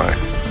 Oh my.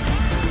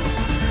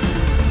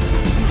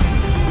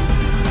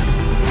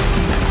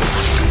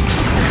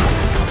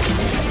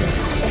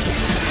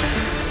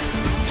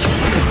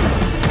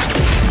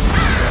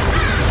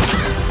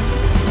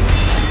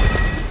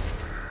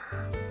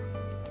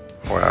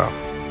 Wow.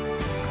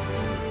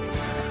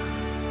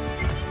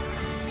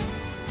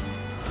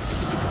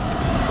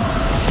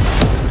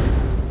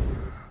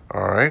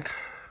 Alright.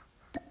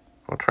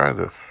 We'll try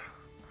this.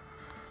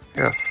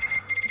 Yes.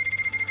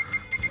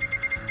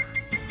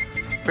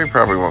 We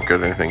probably won't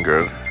get anything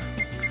good.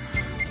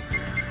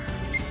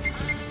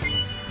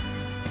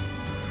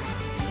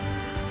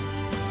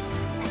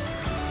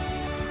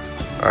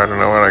 I don't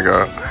know what I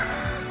got.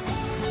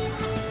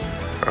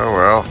 Oh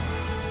well.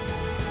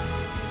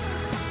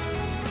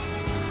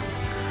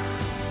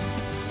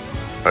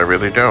 I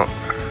really don't.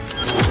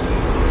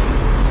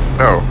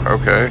 Oh,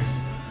 okay.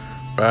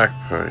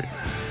 Backplate.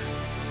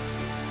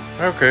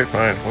 Okay,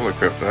 fine. We'll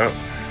equip that.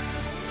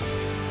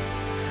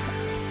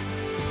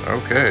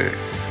 Okay.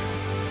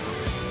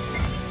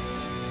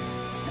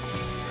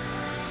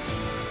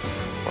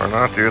 We're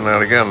not doing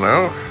that again,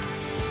 though.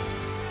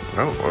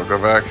 Nope, we'll go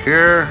back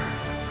here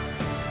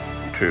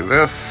to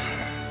this.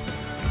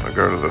 We'll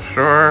go to the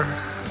store.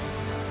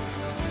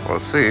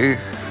 We'll see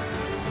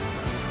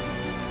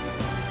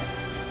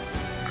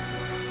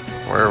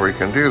where we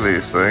can do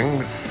these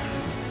things.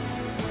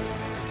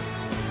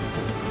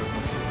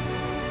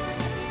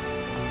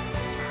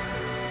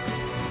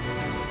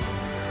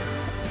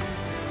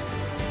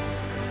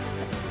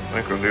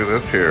 think we'll do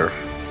this here.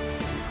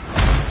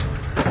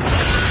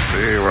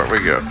 See what we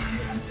get.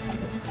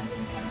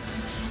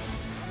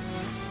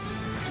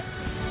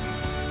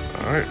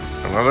 Alright,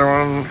 another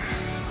one.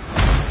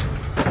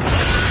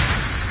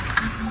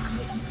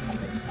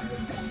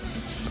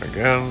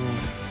 Again.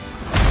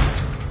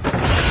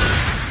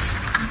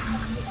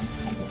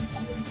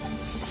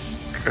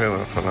 Okay,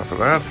 that's enough of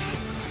that.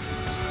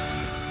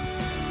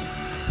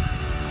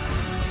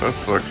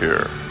 Let's look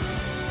here.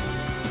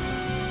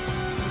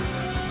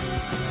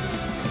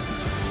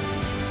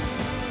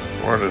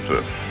 What is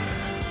this?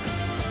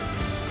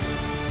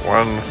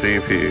 1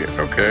 CP,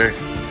 okay.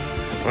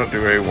 Let's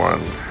do a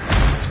 1.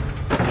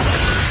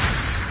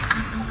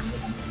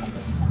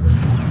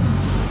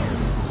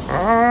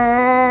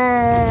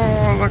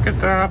 Oh, look at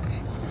that.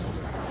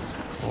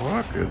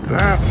 Look at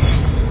that.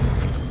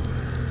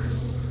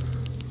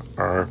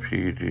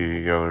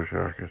 RPG Yellow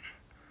Jacket.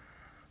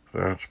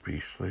 That's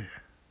beastly.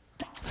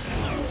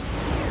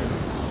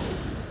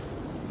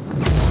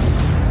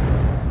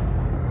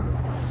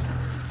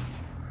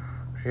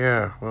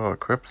 Yeah, we'll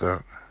equip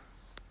that.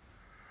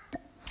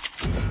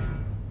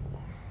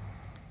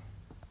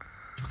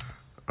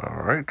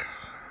 Alright.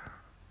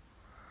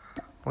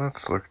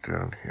 Let's look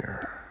down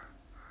here.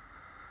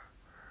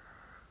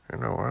 You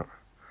know what?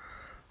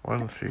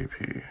 1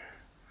 CP.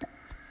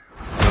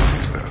 I'll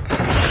do that.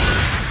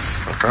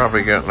 I'll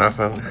probably get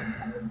nothing.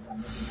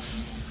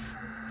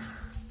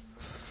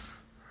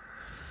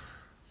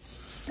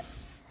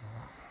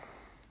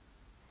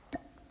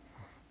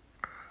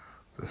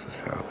 This is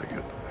how they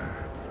get.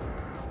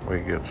 We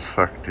get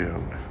sucked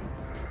in.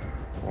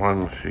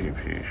 1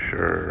 CP,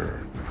 sure.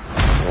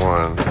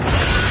 1.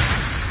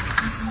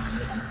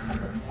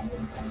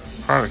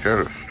 Product out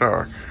of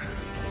stock.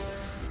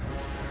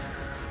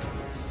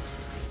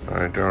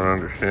 I don't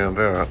understand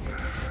that.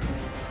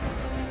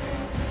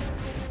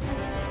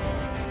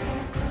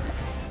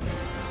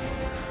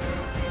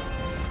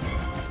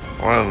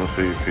 One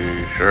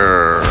CP,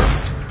 sure.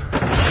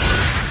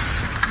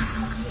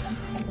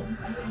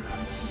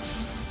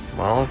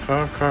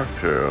 Molotov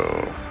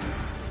cocktail.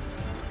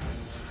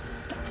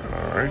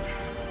 Alright.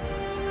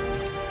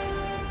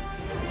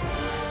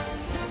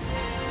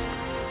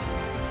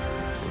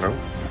 Nope.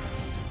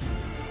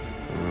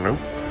 Nope.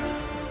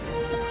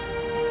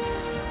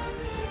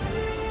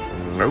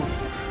 Nope.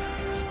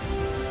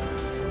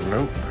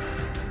 Nope.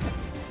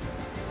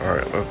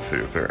 Alright, let's see.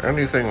 Is there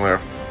anything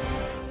left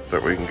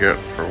that we can get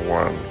for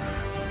 1?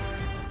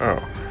 Oh.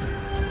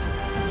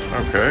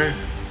 Okay.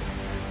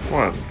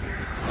 1.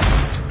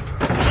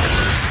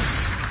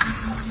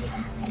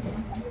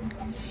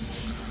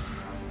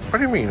 What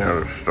do you mean out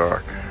of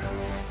stock?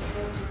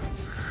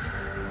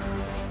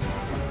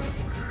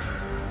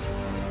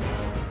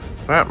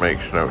 That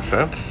makes no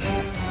sense.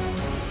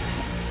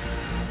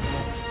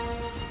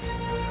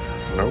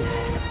 Nope.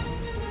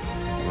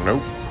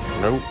 Nope.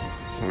 Nope.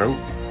 Nope.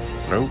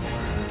 Nope.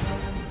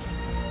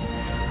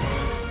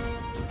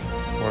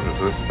 What is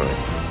this thing?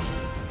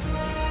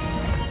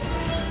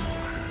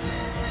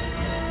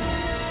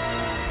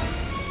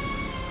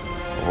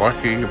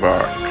 Lucky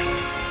box.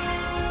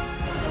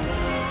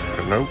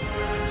 Nope.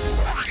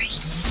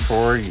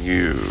 For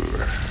you.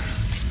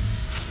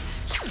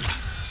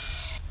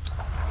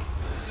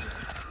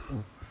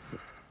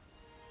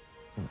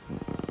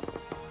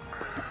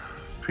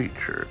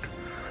 Featured.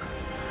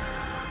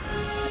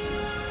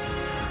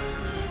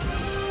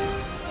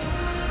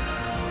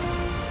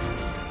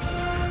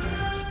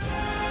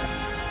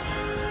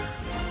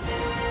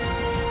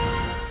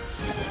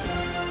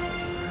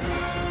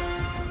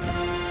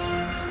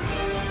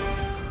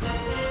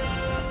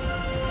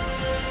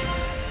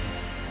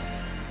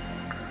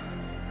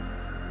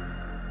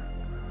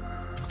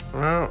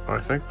 Well, I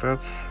think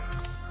that's...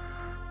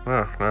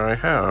 Well, now I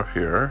have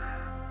here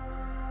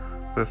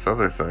this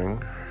other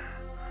thing,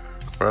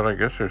 but I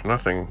guess there's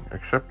nothing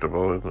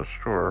acceptable in the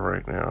store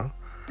right now.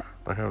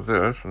 I have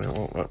this, and it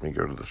won't let me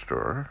go to the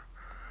store,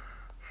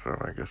 so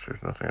I guess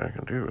there's nothing I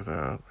can do with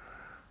that.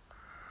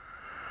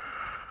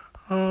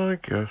 I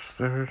guess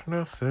there's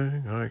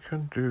nothing I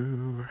can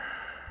do.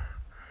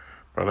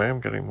 But I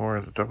am getting more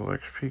of the double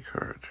XP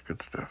cards.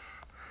 Good stuff.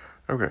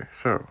 Okay,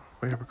 so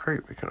we have a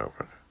crate we can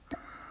open.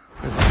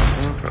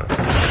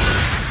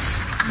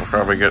 We'll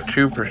probably get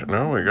 2%.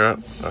 No, we got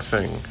a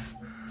thing.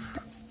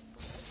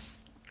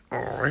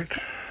 Alright.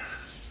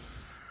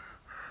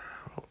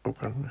 We'll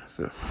open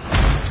this.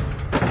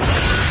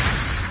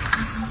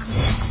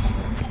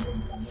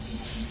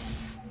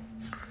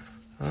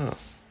 Oh.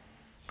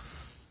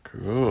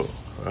 Cool.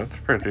 That's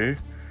pretty.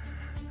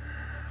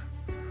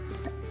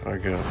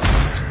 Again.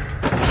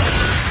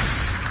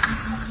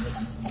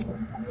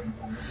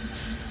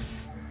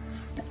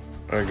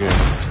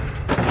 Again.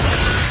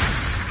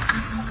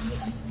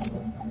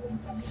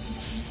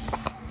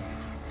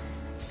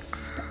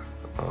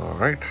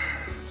 Alright.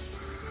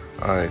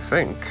 I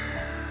think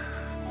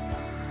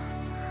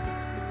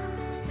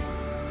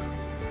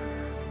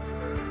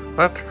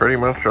that's pretty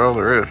much all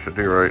there is to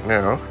do right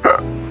now.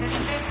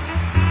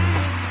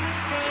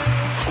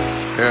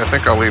 Yeah, I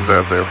think I'll leave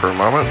that there for a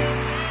moment.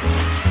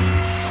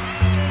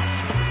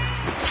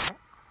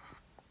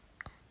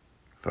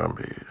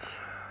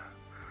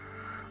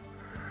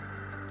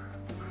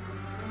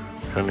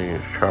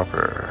 Penny's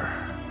chopper.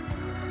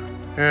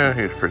 Yeah,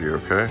 he's pretty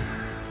okay.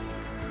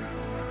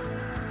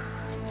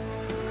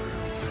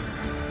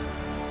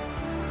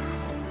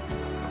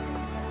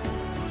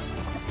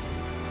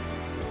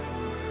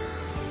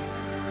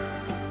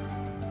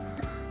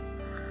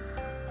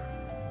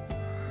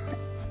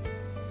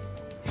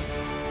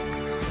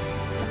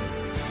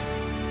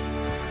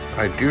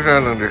 I do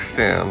not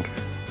understand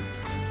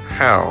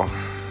how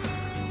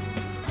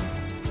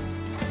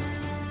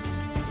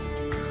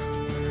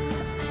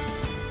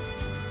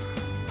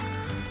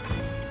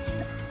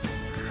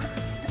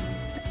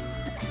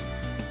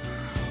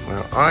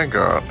well,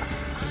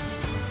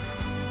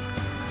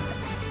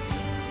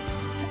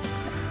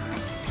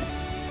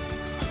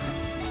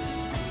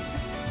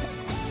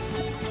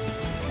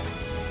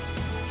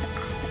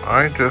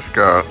 I just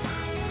got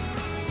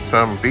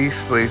some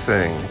beastly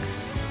thing.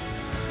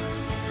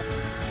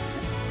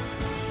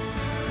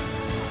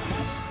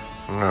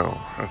 No,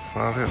 that's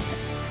not it.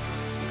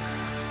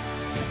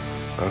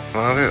 That's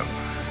not it.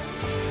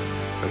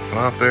 It's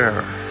not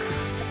there.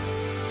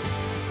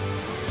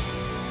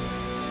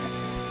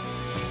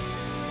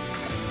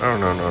 Oh,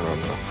 no, no, no,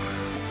 no.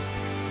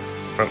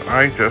 But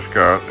I just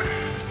got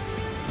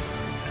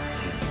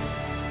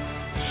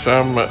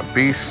some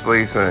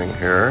beastly thing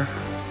here.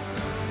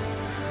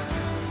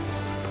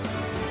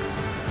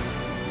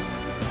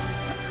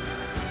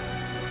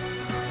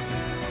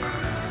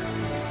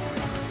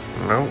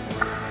 Nope.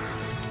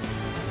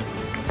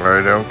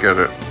 I don't get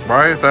it.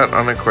 Why is that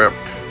unequipped?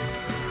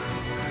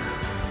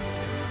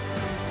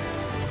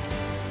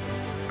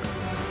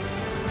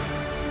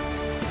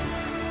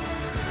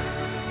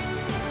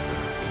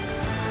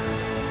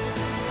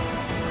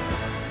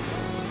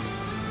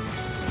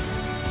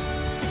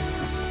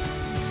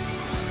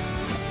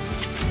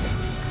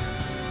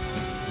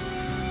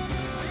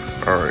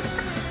 Alright.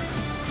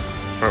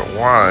 But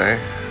why?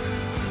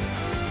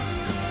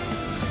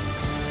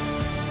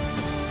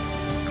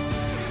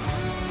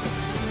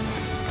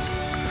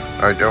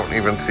 I don't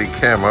even see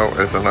camo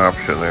as an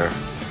option there.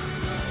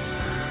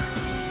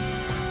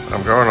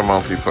 I'm going to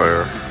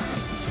multiplayer.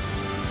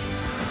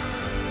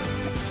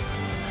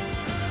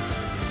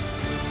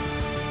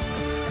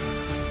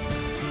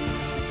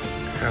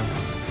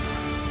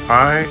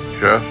 I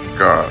just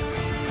got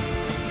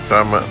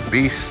some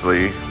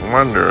beastly,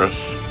 wondrous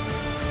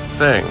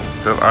thing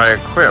that I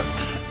equipped.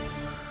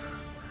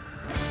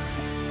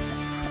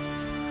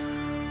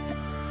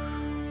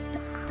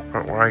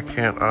 But why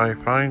can't I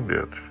find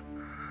it?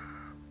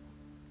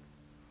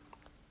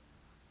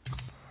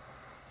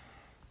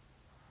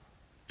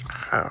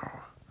 How?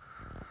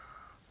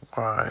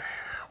 Why?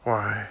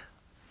 Why?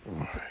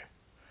 Why?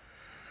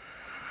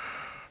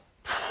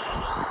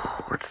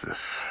 What's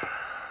this?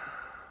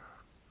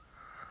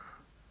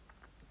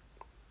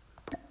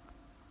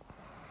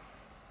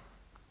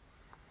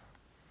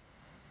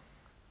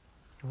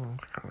 Oh,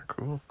 that's kind of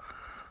cool.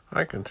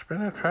 I can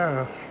spin it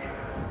fast.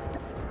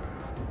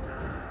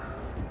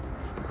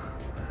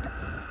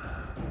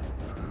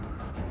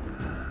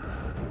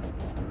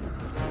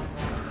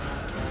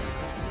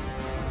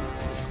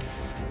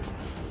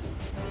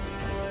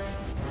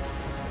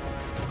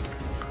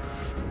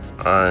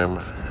 I'm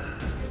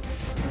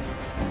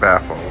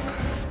baffled.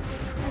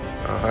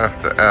 I'll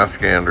have to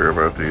ask Andrew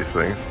about these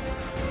things.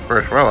 Of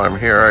course, while I'm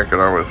here, I could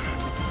always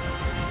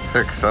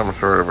pick some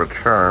sort of a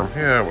charm.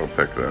 Yeah, we'll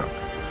pick that.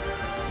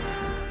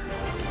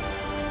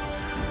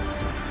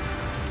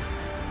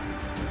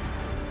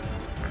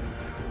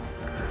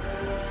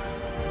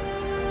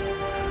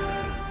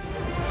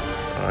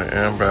 I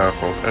am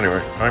baffled.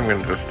 Anyway, I'm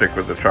going to just stick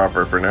with the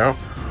chopper for now.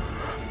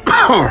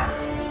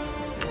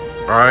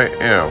 I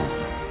am.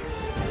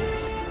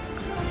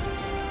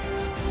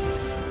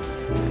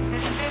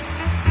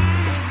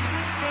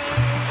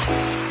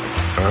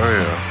 Oh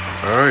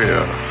yeah, oh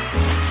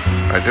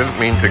yeah. I didn't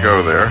mean to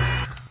go there.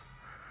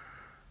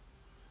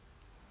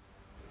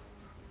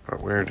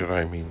 But where did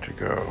I mean to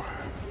go?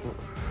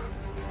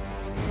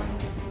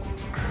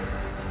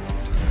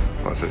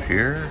 Was it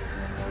here?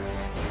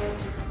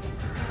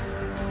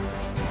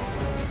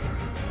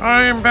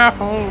 I am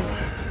baffled.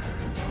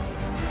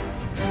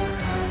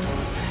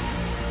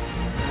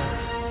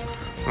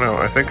 No,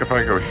 I think if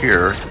I go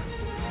here,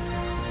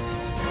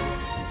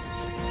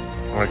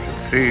 I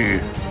can see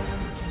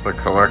the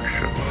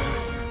collection.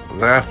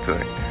 That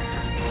thing.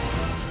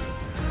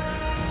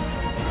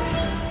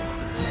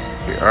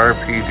 The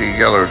RPD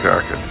Yellow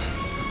Jackets.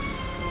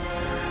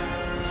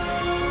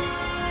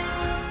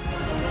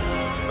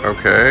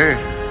 Okay.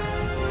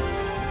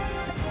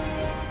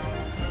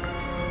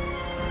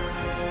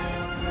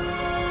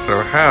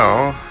 So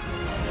how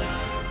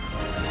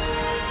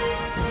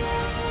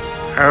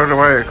do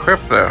I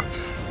equip that?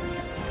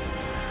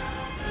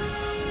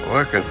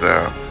 Look at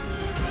that.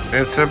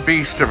 It's a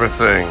beast of a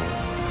thing.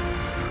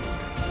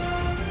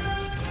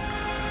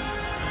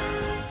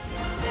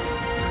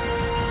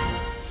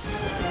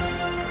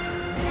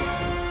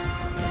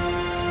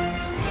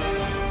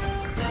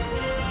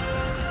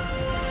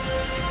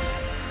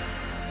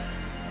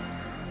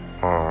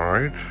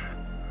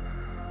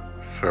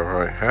 So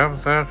I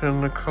have that in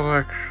the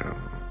collection.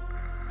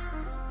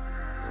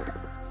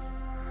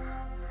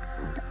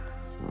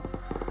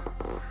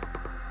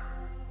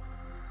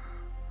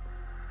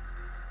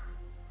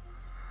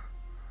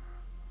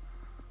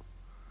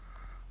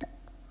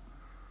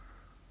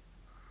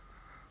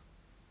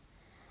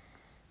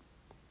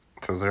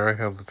 So there I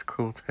have this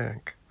cool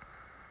tank.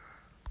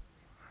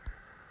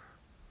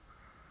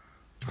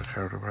 But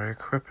how do I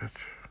equip it?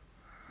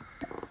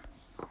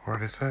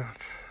 What is that?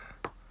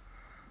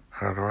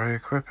 How do I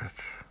equip it?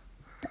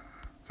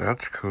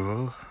 That's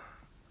cool.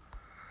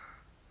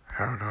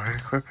 How do I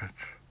equip it?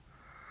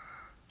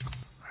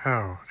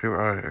 How do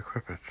I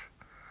equip it?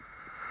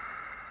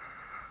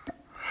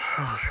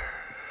 Soldier.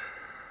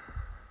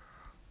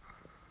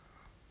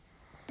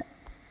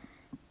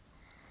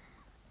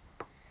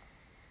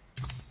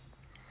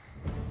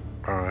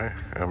 I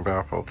am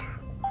baffled.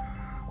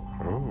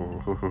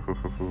 Ooh.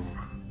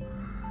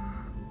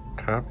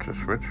 Tap to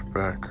switch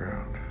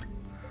background.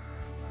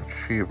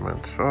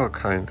 Achievements, all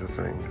kinds of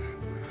things.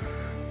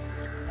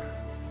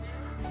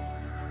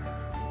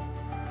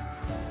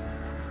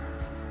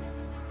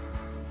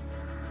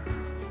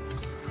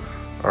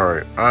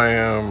 Alright, I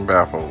am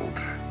baffled.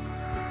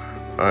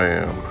 I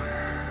am.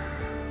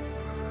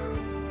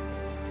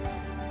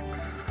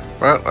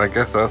 But I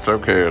guess that's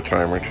okay a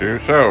time or two.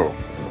 So,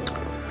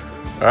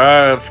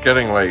 it's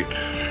getting late.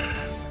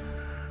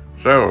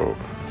 So,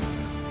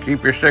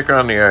 keep your stick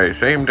on the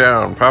ice, aim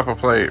down, pop a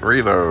plate,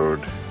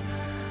 reload.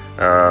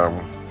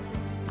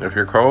 If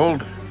you're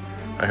cold,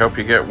 I hope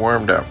you get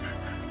warmed up.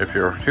 If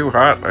you're too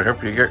hot, I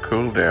hope you get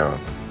cooled down.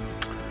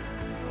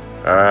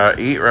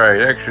 Eat right,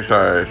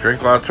 exercise,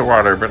 drink lots of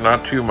water, but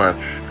not too much.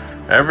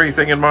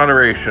 Everything in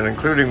moderation,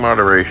 including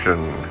moderation.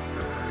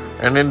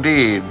 And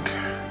indeed,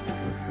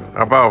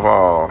 above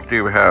all,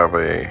 do have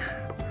a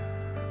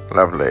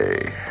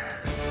lovely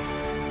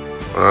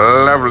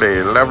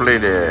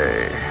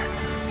day.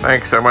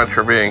 Thanks so much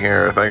for being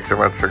here. Thanks so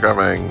much for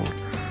coming.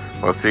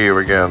 We'll see you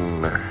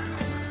again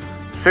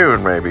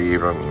soon, maybe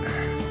even.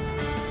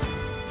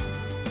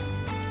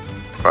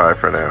 Bye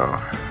for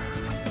now.